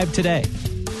subscribe today.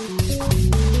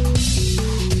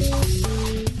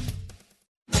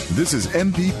 This is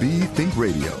MPB Think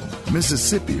Radio,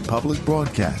 Mississippi Public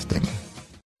Broadcasting.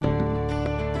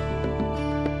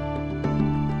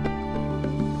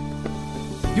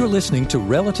 You're listening to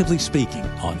Relatively Speaking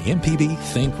on MPB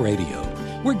Think Radio.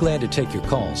 We're glad to take your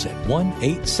calls at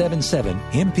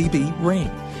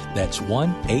 1-877-MPB-RING. That's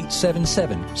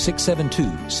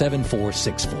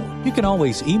 1-877-672-7464. You can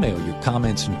always email your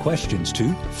comments and questions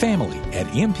to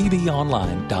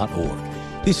family@mpbonline.org.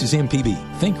 This is MPB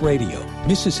Think Radio,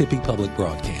 Mississippi Public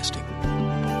Broadcasting.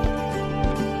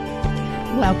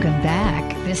 Welcome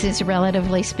back. This is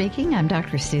Relatively Speaking. I'm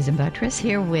Dr. Susan Buttross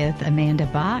here with Amanda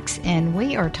Box, and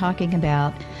we are talking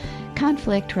about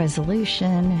conflict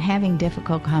resolution, having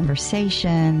difficult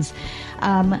conversations.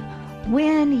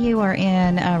 When you are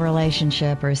in a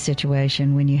relationship or a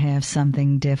situation when you have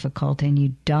something difficult and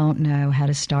you don't know how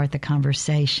to start the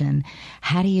conversation,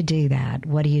 how do you do that?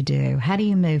 What do you do? How do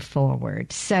you move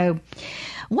forward? So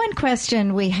one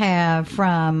question we have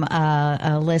from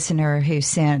a listener who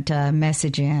sent a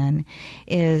message in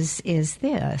is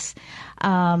this.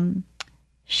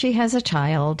 She has a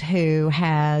child who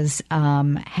has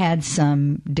had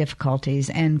some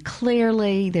difficulties, and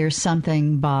clearly there's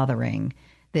something bothering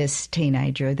this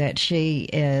teenager that she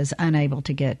is unable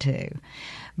to get to.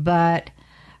 But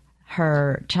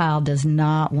her child does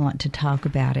not want to talk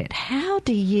about it. How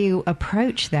do you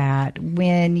approach that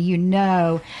when you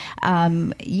know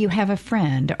you have a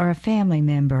friend or a family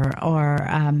member or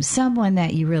someone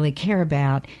that you really care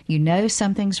about? You know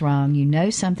something's wrong, you know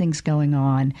something's going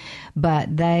on,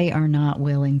 but they are not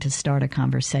willing to start a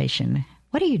conversation.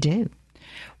 What do you do?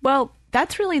 Well,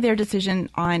 that's really their decision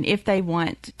on if they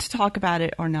want to talk about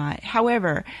it or not.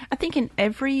 However, I think in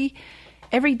every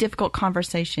difficult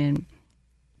conversation,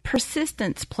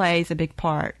 persistence plays a big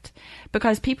part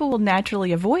because people will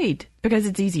naturally avoid because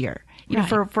it's easier. You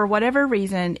know, for whatever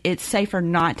reason, it's safer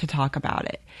not to talk about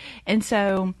it. And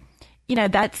so, you know,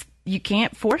 you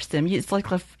can't force them. It's like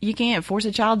you can't force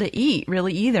a child to eat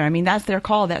really either. I mean, that's their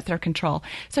call. That's their control.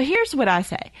 So here's what I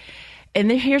say. And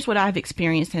then here's what I've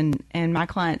experienced, and my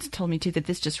clients told me too that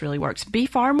this just really works. Be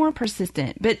far more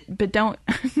persistent, but don't,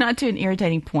 not to an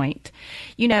irritating point.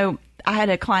 You know, I had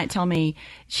a client tell me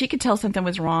she could tell something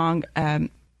was wrong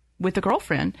with a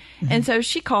girlfriend. Mm-hmm. And so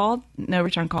she called, no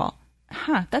return call.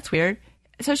 That's weird.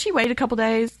 So she waited a couple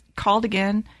days, called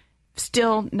again.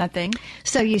 Still nothing.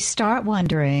 So you start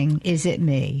wondering, is it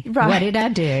me? Right. What did I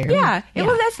do? Yeah.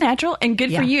 Well, that's natural and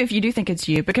good for you if you do think it's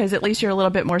you, because at least you're a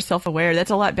little bit more self-aware.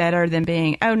 That's a lot better than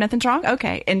being, oh, nothing's wrong?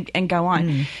 Okay. And go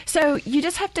on. So you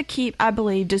just have to keep, I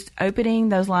believe, just opening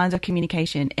those lines of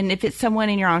communication. And if it's someone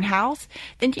in your own house,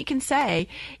 then you can say,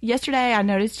 yesterday I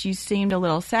noticed you seemed a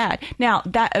little sad. Now,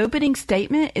 that opening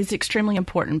statement is extremely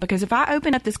important, because if I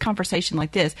open up this conversation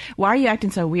like this, why are you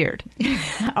acting so weird?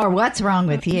 Or what's wrong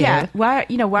with you? Yeah. Why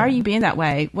are you being that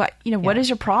way? What is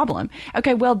your problem?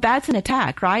 Okay, well, that's an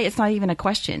attack, right? It's not even a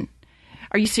question.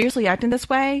 Are you seriously acting this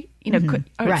way? You know,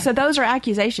 Right. So those are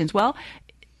accusations. Well,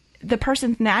 the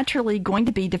person's naturally going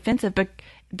to be defensive, but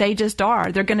they just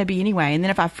are. They're going to be anyway. And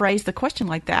then if I phrase the question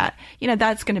like that, you know,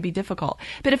 that's going to be difficult.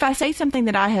 But if I say something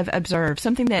that I have observed,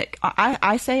 something that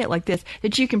I say it like this,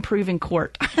 that you can prove in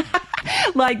court.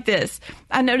 Like this.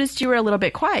 I noticed you were a little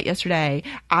bit quiet yesterday.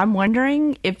 I'm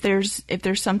wondering if there's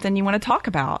something you want to talk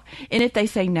about. And if they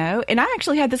say no, and I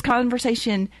actually had this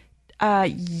conversation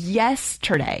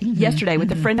yesterday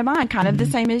with a friend of mine, kind of the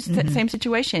same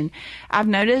situation. I've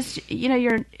noticed, you know,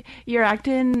 you're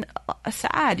acting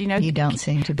sad, you know. You don't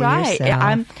seem to be right.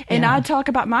 yourself. I talk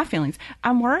about my feelings.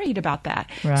 I'm worried about that.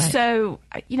 Right. So,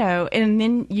 you know, and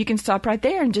then you can stop right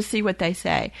there and just see what they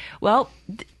say. Well,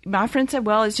 my friend said,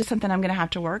 well, it's just something I'm going to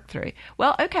have to work through.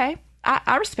 Well, okay.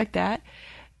 I respect that.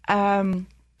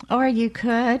 Or you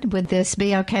would this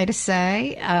be okay to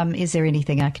say? Is there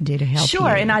anything I can do to help you?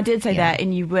 Sure, and I did say that,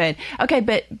 and you would. Okay,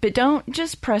 but don't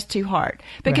just press too hard,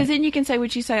 because then you can say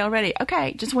what you say already.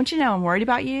 Okay, just want you to know I'm worried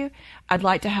about you. I'd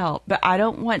like to help, but I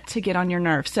don't want to get on your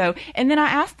nerves. So, and then I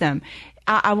asked them,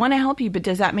 I want to help you, but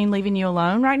does that mean leaving you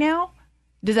alone right now?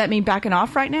 Does that mean backing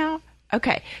off right now?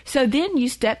 Okay, so then you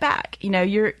step back. You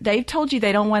know, they've told you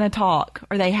they don't want to talk,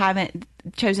 or they haven't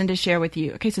chosen to share with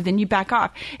you. Okay, so then you back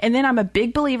off. And then I'm a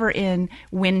big believer in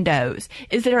windows.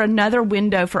 Is there another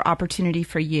window for opportunity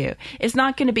for you? It's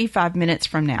not going to be 5 minutes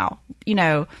from now. You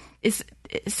know,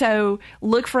 so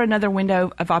look for another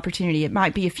window of opportunity. It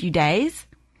might be a few days.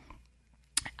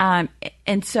 And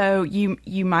so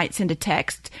you might send a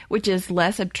text, which is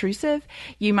less obtrusive.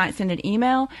 You might send an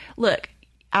email. Look,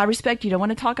 I respect you don't want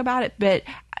to talk about it, but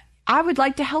I would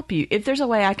like to help you. If there's a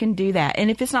way I can do that.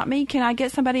 And if it's not me, can I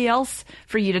get somebody else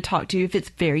for you to talk to if it's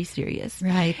very serious?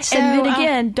 Right. So, and then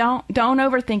again, don't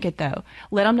overthink it though.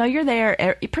 Let them know you're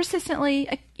there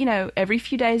persistently, you know, every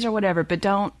few days or whatever, but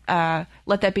don't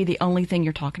let that be the only thing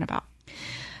you're talking about.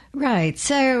 Right.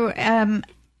 So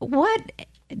what...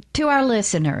 To our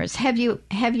listeners, have you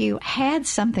had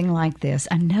something like this?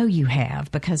 I know you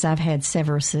have, because I've had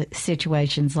several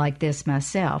situations like this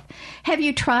myself. Have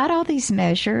you tried all these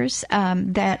measures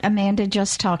that Amanda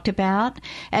just talked about,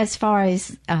 as far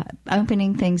as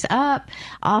opening things up,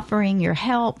 offering your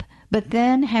help? But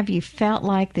then have you felt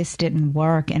like this didn't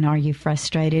work, and are you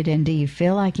frustrated, and do you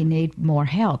feel like you need more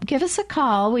help? Give us a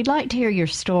call. We'd like to hear your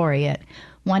story at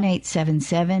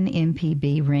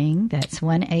 1-877-MPB-RING. That's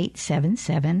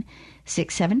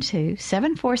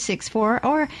 1-877-672-7464.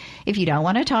 Or if you don't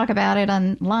want to talk about it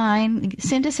online,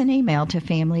 send us an email to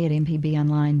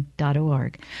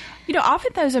family@mpbonline.org. You know,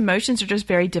 often those emotions are just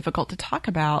very difficult to talk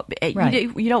about. Right.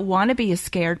 You don't want to be a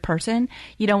scared person.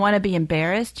 You don't want to be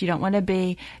embarrassed. You don't want to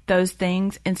be those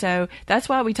things. And so that's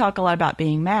why we talk a lot about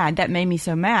being mad. That made me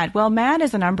so mad. Well, mad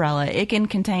is an umbrella. It can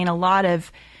contain a lot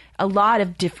of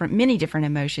many different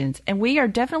emotions. And we are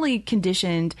definitely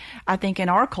conditioned, I think, in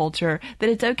our culture that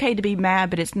it's okay to be mad,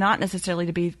 but it's not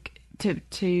necessarily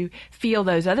to feel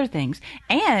those other things.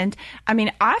 And I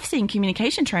mean, I've seen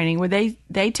communication training where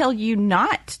they tell you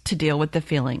not to deal with the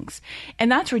feelings.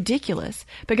 And that's ridiculous,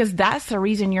 because that's the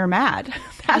reason you're mad.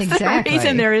 That's exactly the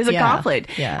reason there is a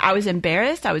conflict. Yeah. I was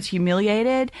embarrassed. I was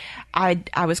humiliated.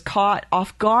 I was caught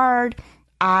off guard.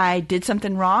 I did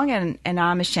something wrong and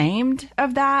I'm ashamed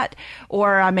of that,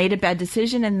 or I made a bad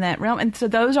decision in that realm. And so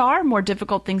those are more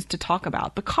difficult things to talk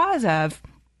about because of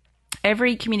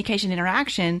every communication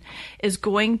interaction is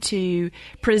going to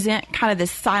present kind of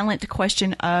this silent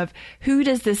question of, who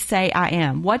does this say I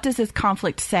am? What does this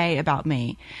conflict say about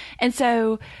me? And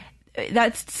so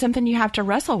that's something you have to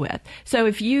wrestle with. So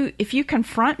if you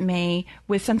confront me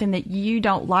with something that you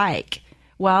don't like,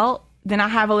 well, then I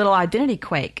have a little identity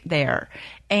quake there.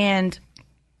 And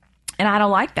I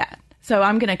don't like that. So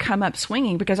I'm going to come up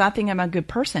swinging because I think I'm a good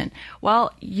person.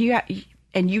 Well,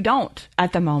 and you don't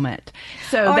at the moment.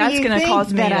 So that's going to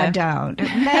cause me that I don't.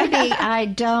 Maybe I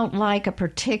don't like a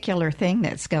particular thing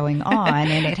that's going on,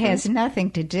 and it has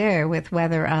nothing to do with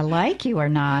whether I like you or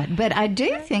not. But I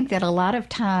do think that a lot of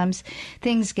times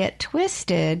things get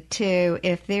twisted to,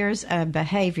 if there's a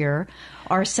behavior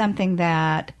or something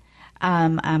that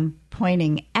I'm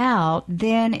pointing out,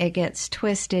 then it gets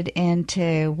twisted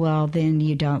into, well, then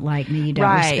you don't like me, you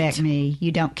don't respect me,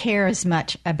 you don't care as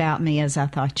much about me as I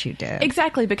thought you did.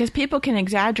 Exactly, because people can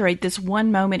exaggerate this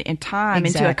one moment in time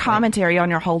into a commentary on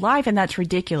your whole life, and that's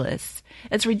ridiculous.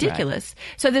 It's ridiculous.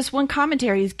 Right. So this one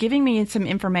commentary is giving me some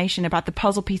information about the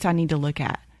puzzle piece I need to look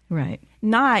at. Right.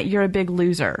 Not, you're a big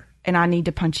loser and I need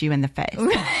to punch you in the face.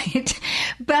 Right.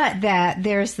 But that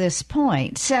there's this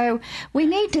point. So we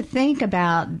need to think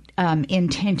about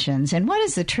intentions and what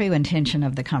is the true intention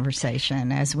of the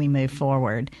conversation as we move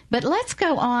forward. But let's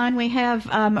go on. We have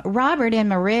Robert in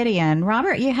Meridian.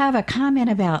 Robert, you have a comment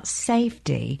about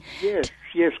safety. Yes.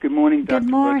 Good morning, Dr.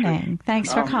 Good morning. Buttress.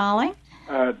 Thanks for calling.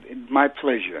 My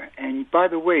pleasure. And by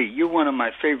the way, you're one of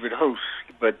my favorite hosts,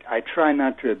 but I try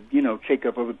not to, take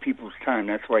up other people's time.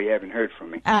 That's why you haven't heard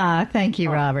from me. Thank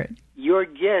you, Robert. Your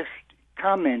guest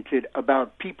commented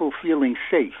about people feeling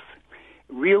safe.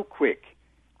 Real quick,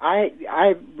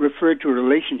 I referred to a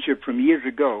relationship from years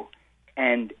ago,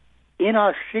 and in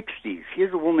our 60s,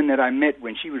 here's a woman that I met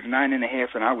when she was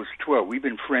 9.5 and I was 12. We've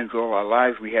been friends all our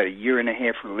lives. We had a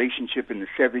 1.5-year relationship in the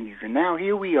 70s, and now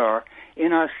here we are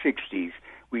in our 60s.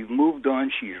 We've moved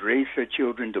on. She's raised her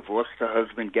children, divorced her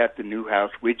husband, got the new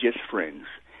house. We're just friends.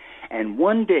 And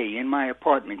one day in my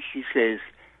apartment, she says,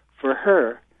 for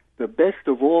her, the best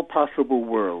of all possible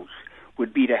worlds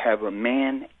would be to have a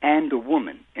man and a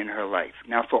woman in her life.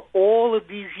 Now, for all of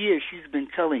these years, she's been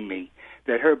telling me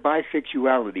that her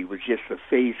bisexuality was just a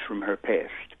phase from her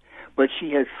past. But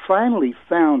she has finally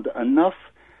found enough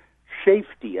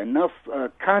safety, enough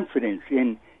confidence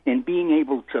in being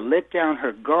able to let down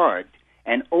her guard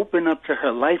and open up to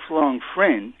her lifelong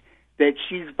friend that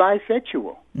she's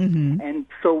bisexual. Mm-hmm. And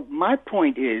so my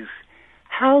point is,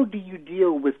 how do you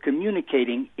deal with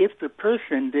communicating if the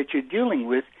person that you're dealing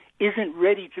with isn't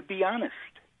ready to be honest?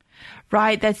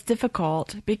 Right, that's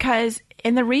difficult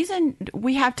and the reason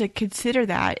we have to consider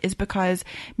that is because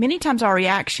many times our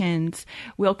reactions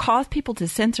will cause people to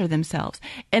censor themselves.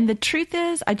 And the truth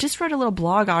is, I just wrote a little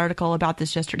blog article about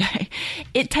this yesterday.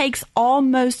 It takes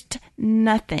almost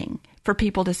nothing for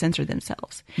people to censor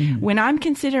themselves. Mm. When I'm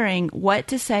considering what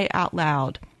to say out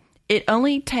loud, it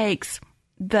only takes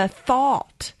the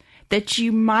thought that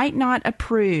you might not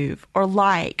approve or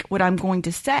like what I'm going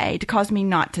to say to cause me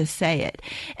not to say it.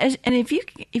 And if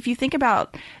you think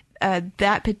about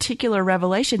that particular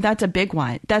revelation, that's a big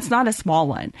one. That's not a small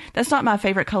one. That's not my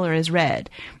favorite color is red.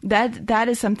 That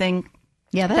is something.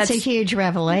 Yeah, that's a huge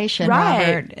revelation, right?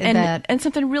 Robert, and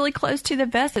something really close to the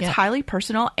vest. It's highly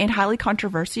personal and highly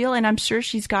controversial, and I'm sure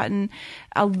she's gotten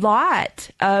a lot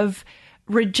of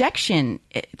rejection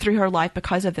through her life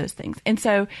because of those things. And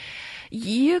so,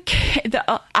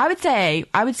 I would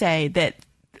say that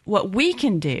what we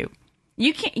can do.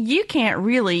 You can't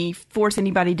really force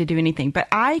anybody to do anything, but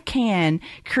I can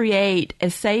create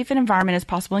as safe an environment as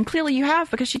possible. And clearly you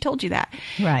have, because she told you that.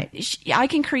 Right. I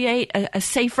can create a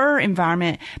safer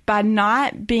environment by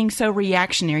not being so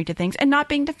reactionary to things and not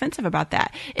being defensive about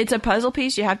that. It's a puzzle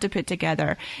piece you have to put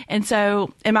together. And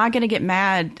so am I going to get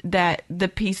mad that the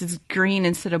piece is green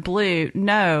instead of blue?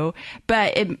 No,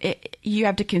 but you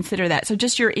have to consider that. So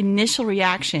just your initial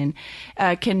reaction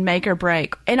can make or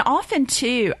break. And often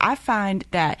too, I find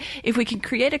that if we can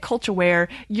create a culture where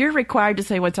you're required to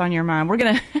say what's on your mind, we're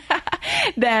gonna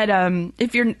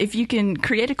if you can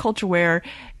create a culture where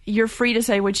you're free to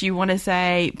say what you want to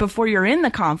say before you're in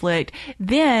the conflict,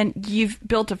 then you've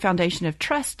built a foundation of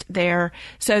trust there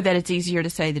so that it's easier to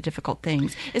say the difficult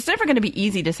things. It's never going to be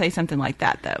easy to say something like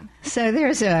that, though. So there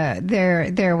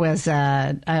was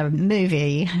a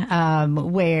movie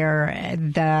where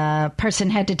the person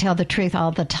had to tell the truth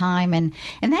all the time, and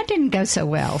that didn't go so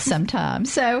well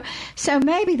sometimes. So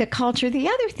maybe the culture. The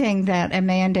other thing that,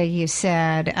 Amanda, you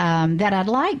said that I'd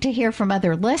like to hear from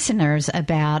other listeners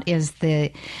about is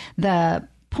the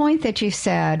point that you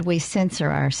said we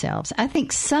censor ourselves. I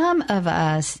think some of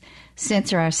us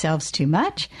censor ourselves too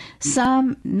much,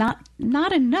 some not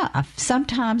enough.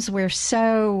 Sometimes we're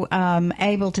so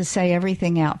able to say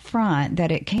everything out front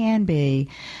that it can be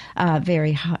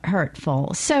very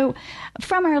hurtful. So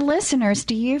from our listeners,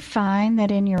 do you find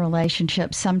that in your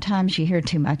relationship sometimes you hear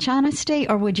too much honesty,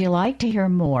 or would you like to hear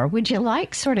more? Would you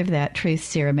like sort of that truth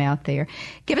serum out there?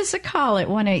 Give us a call at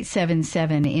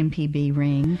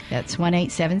 1-877-MPB-RING. That's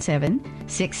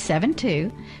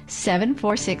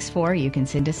 1-877-672-7464. You can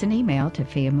send us an email to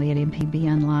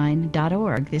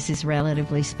family@mpbonline.org. This is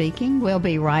Relatively Speaking. We'll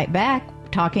be right back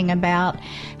talking about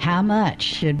how much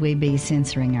should we be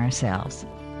censoring ourselves.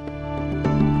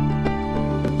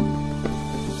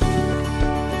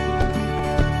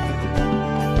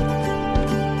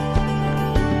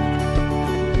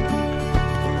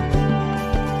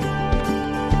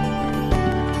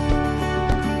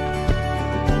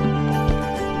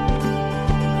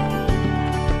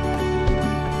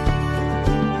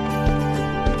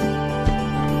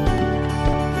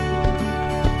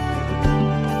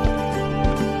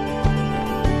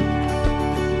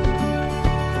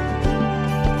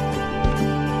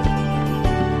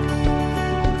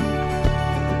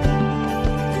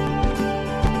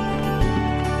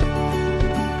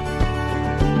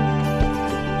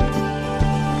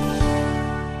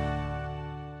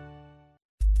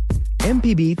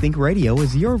 MPB Think Radio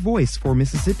is your voice for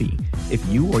Mississippi. If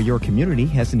you or your community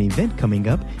has an event coming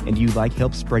up and you'd like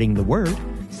help spreading the word,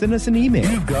 send us an email.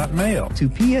 You've got mail. To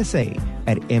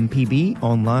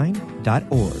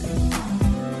psa@mpbonline.org.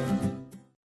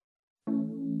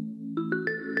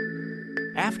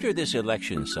 After this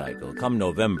election cycle, come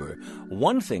November,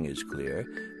 one thing is clear.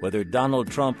 Whether Donald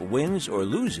Trump wins or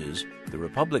loses, the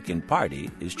Republican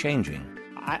Party is changing.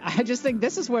 I just think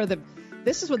this is where the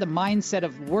mindset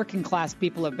of working class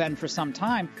people have been for some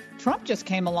time. Trump just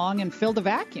came along and filled a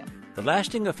vacuum. The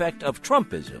lasting effect of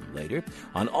Trumpism later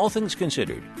on All Things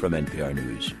Considered from NPR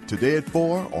News. Today at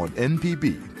 4 on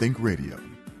MPB Think Radio.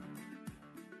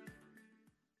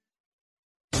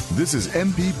 This is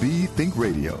MPB Think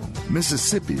Radio,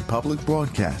 Mississippi Public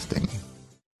Broadcasting.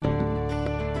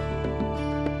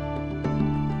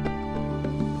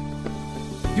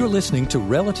 You're listening to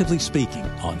Relatively Speaking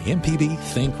on MPB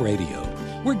Think Radio.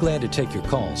 We're glad to take your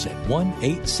calls at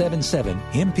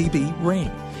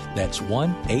 1-877-MPB-RING. That's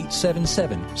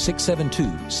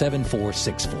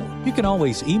 1-877-672-7464. You can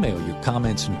always email your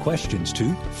comments and questions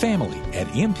to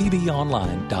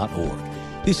family@mpbonline.org.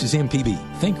 This is MPB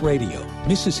Think Radio,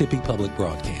 Mississippi Public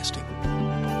Broadcasting.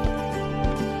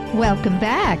 Welcome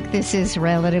back. This is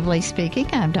Relatively Speaking.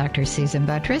 I'm Dr. Susan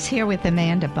Buttross here with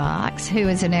Amanda Box, who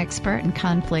is an expert in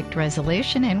conflict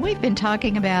resolution, and we've been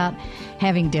talking about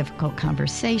having difficult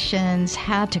conversations,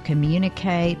 how to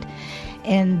communicate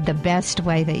in the best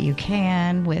way that you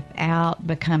can without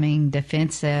becoming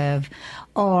defensive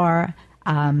or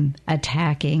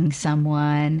attacking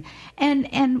someone, and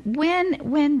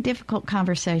when difficult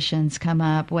conversations come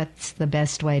up, what's the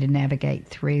best way to navigate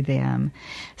through them.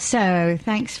 So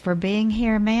thanks for being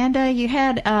here, Amanda. You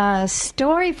had a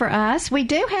story for us. We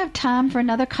do have time for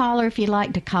another caller if you'd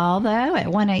like to call, though, at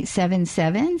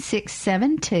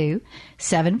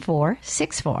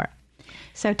 1-877-672-7464.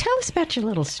 So tell us about your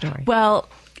little story. Well,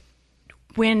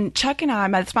 when Chuck and I,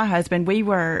 that's my husband, we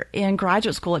were in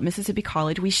graduate school at Mississippi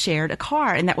College, we shared a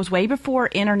car, and that was way before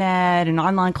internet and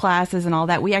online classes and all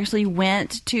that. We actually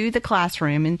went to the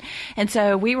classroom, and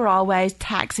so we were always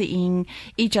taxiing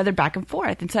each other back and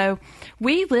forth. And so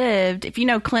we lived, if you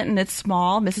know Clinton, it's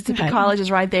small. Mississippi College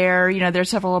is right there. You know, there's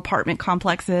several apartment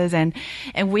complexes, and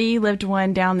we lived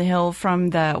one down the hill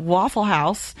from the Waffle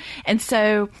House. And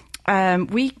so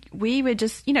we would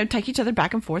just, you know, take each other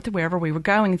back and forth to wherever we were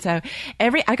going. And so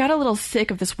I got a little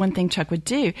sick of this one thing Chuck would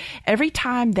do. Every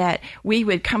time that we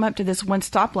would come up to this one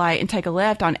stoplight and take a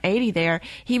left on 80 there,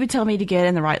 he would tell me to get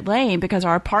in the right lane because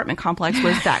our apartment complex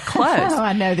was that close. Oh,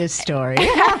 I know this story.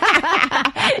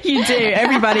 You do.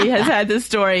 Everybody has had this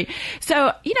story.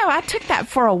 So, you know, I took that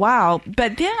for a while,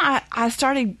 but then I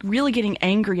started really getting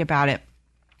angry about it.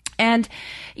 And,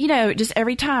 you know, just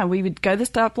every time we would go to the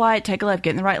stoplight, take a left,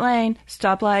 get in the right lane,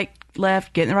 stoplight,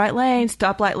 left, get in the right lane,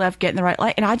 stoplight, left, get in the right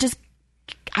lane. And I just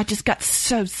got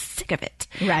so sick of it.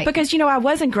 Right. Because, you know, I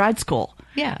was in grad school.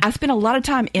 Yeah. I spent a lot of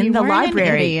time in You the weren't an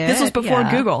library. idiot. This was before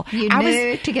Yeah. Google. You I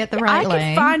knew to get the right lane.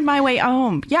 I could find my way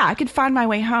home. Yeah, I could find my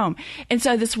way home. And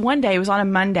so this one day, it was on a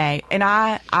Monday, and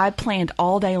I planned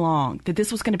all day long that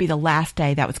this was going to be the last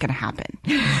day that was going to happen.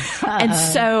 And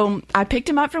so I picked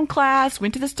him up from class,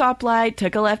 went to the stoplight,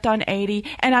 took a left on 80,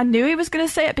 and I knew he was going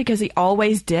to say it because he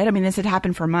always did. I mean, this had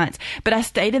happened for months. But I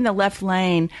stayed in the left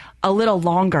lane a little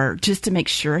longer just to make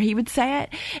sure he would say it.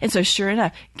 And so sure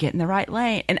enough, get in the right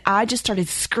lane. And I just started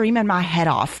screaming my head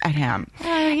off at him.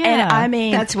 Oh, yeah. And I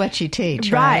mean, that's what you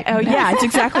teach, right? Oh, yeah. It's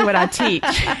exactly what I teach.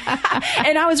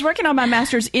 And I was working on my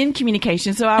master's in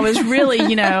communication. So I was really,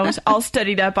 all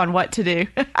studied up on what to do.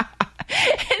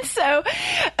 And so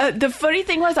the funny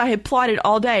thing was I had plotted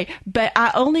all day, but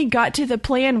I only got to the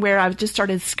plan where I just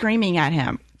started screaming at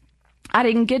him. I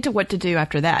didn't get to what to do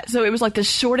after that. So it was like the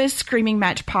shortest screaming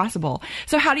match possible.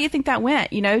 So how do you think that went?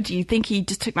 Do you think he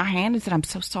just took my hand and said, I'm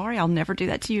so sorry, I'll never do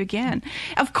that to you again?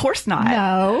 Of course not.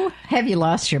 No. Have you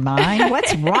lost your mind?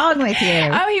 What's wrong with you?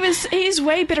 Oh, he's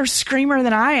way better screamer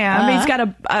than I am. He's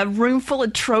got a room full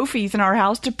of trophies in our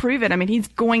house to prove it. I mean, he's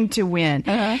going to win.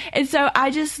 And so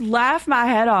I just laughed my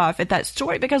head off at that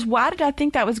story because why did I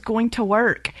think that was going to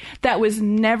work? That was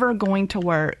never going to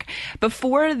work.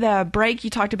 Before the break, you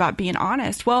talked about being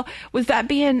honest. Well, was that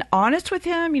being honest with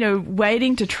him,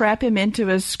 waiting to trap him into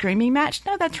a screaming match?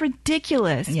 No, that's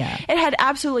ridiculous. Yeah. It had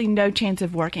absolutely no chance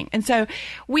of working. And so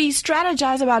we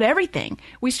strategize about everything.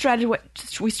 We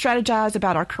strategize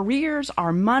about our careers,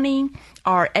 our money,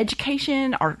 our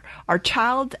education, our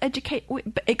child's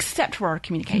education, except for our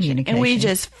communication. And we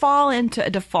just fall into a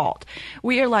default.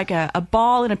 We are like a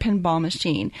ball in a pinball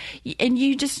machine. And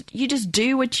you just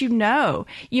do what you know.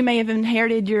 You may have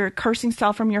inherited your cursing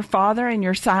style from your father and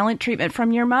your silent treatment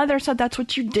from your mother, so that's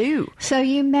what you do. So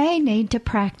you may need to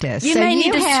practice. You may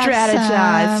need to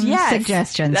strategize. Yes.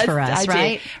 Suggestions for us,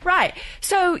 right? Right.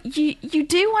 So you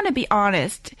do want to be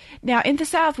honest. Now, in the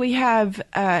South, we have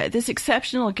this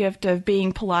exceptional gift of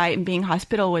being polite and being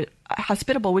hospitable,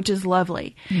 which is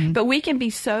lovely. Mm-hmm. But we can be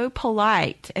so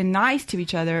polite and nice to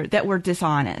each other that we're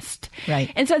dishonest. Right.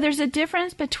 And so there's a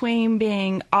difference between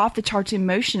being off the charts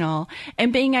emotional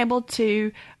and being able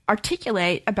to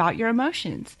articulate about your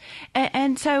emotions.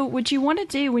 And so what you want to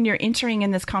do when you're entering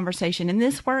in this conversation, and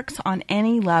this works on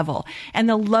any level, and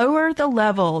the lower the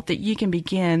level that you can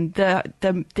begin,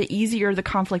 the easier the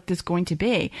conflict is going to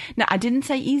be. Now, I didn't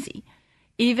say easy.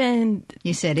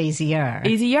 You said easier.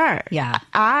 Easier. Yeah.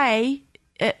 I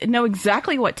know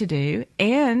exactly what to do,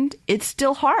 and it's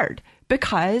still hard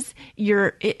because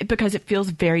it feels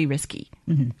very risky.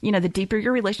 Mm-hmm. The deeper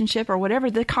your relationship or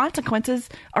whatever, the consequences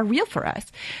are real for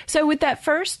us. So with that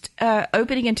first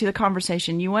opening into the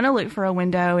conversation, you want to look for a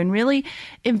window and really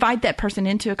invite that person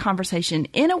into a conversation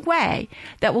in a way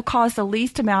that will cause the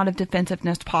least amount of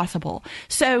defensiveness possible.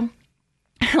 So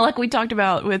like we talked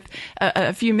about with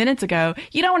a few minutes ago,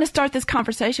 you don't want to start this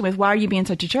conversation with, why are you being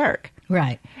such a jerk?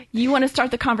 Right. You want to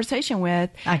start the conversation with,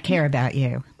 I care about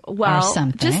you. Well,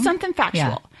 something. Just something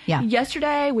factual. Yeah.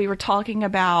 Yesterday, we were talking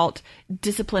about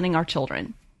disciplining our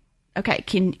children. Okay,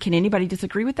 can anybody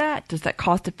disagree with that? Does that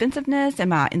cause defensiveness?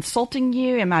 Am I insulting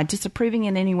you? Am I disapproving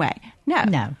in any way?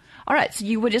 No. All right, so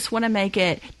you would just want to make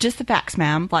it just the facts,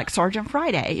 ma'am, like Sergeant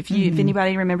Friday, if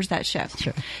anybody remembers that show.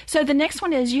 Sure. So the next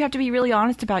one is you have to be really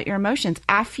honest about your emotions.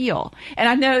 I feel, and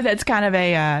I know that's kind of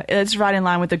it's right in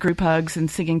line with the group hugs and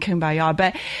singing Kumbaya,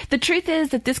 but the truth is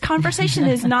that this conversation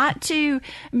is not to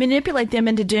manipulate them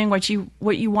into doing what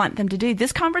you want them to do.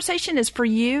 This conversation is for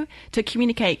you to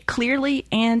communicate clearly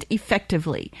and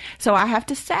effectively. So I have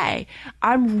to say,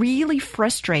 I'm really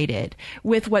frustrated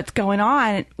with what's going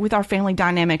on with our family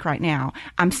dynamic right now.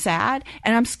 I'm sad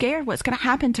and I'm scared what's going to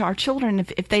happen to our children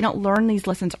if they don't learn these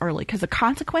lessons early, because the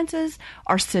consequences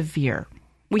are severe.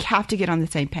 We have to get on the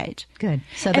same page. Good.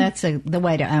 So that's the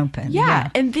way to open.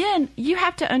 Yeah. And then you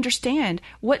have to understand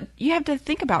what you have to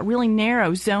think about, really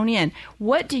narrow, zone in.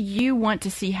 What do you want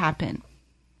to see happen?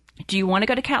 Do you want to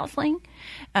go to counseling?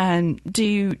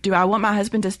 Do I want my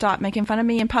husband to stop making fun of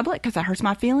me in public because that hurts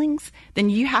my feelings?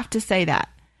 Then you have to say that.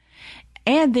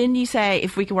 And then you say,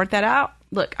 if we can work that out,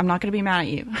 look, I'm not going to be mad at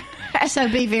you. So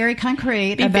be very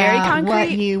concrete about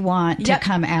what you want to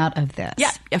come out of this.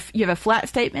 Yeah. If you have a flat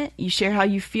statement, you share how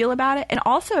you feel about it. And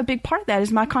also a big part of that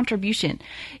is my contribution.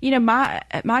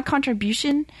 My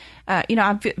contribution,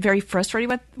 I'm very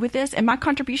frustrated with this. And my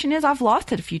contribution is I've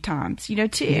lost it a few times,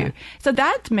 too. Yeah. So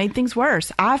that's made things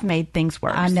worse. I've made things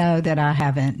worse. I know that I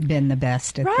haven't been the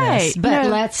best at this. But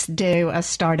let's do a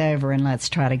start over and let's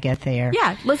try to get there.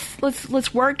 Yeah.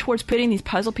 Let's work towards putting these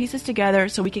puzzle pieces together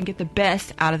so we can get the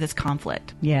best out of this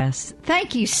conflict. Yes.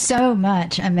 Thank you so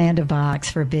much, Amanda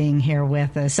Box, for being here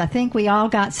with us. I think we all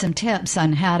got some tips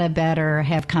on how to better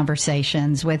have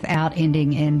conversations without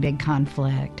ending in big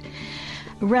conflict.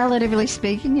 Relatively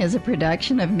Speaking is a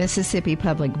production of Mississippi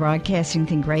Public Broadcasting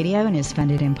Think Radio and is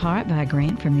funded in part by a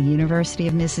grant from the University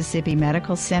of Mississippi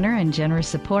Medical Center and generous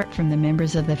support from the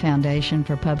members of the Foundation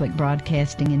for Public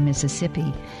Broadcasting in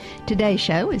Mississippi. Today's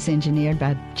show is engineered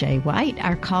by Jay White.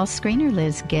 Our call screener,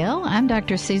 Liz Gill. I'm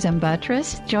Dr. Susan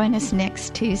Buttress. Join us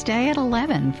next Tuesday at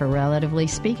 11 for Relatively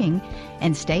Speaking,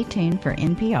 and stay tuned for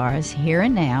NPR's Here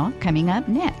and Now coming up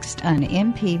next on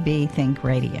MPB Think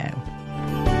Radio.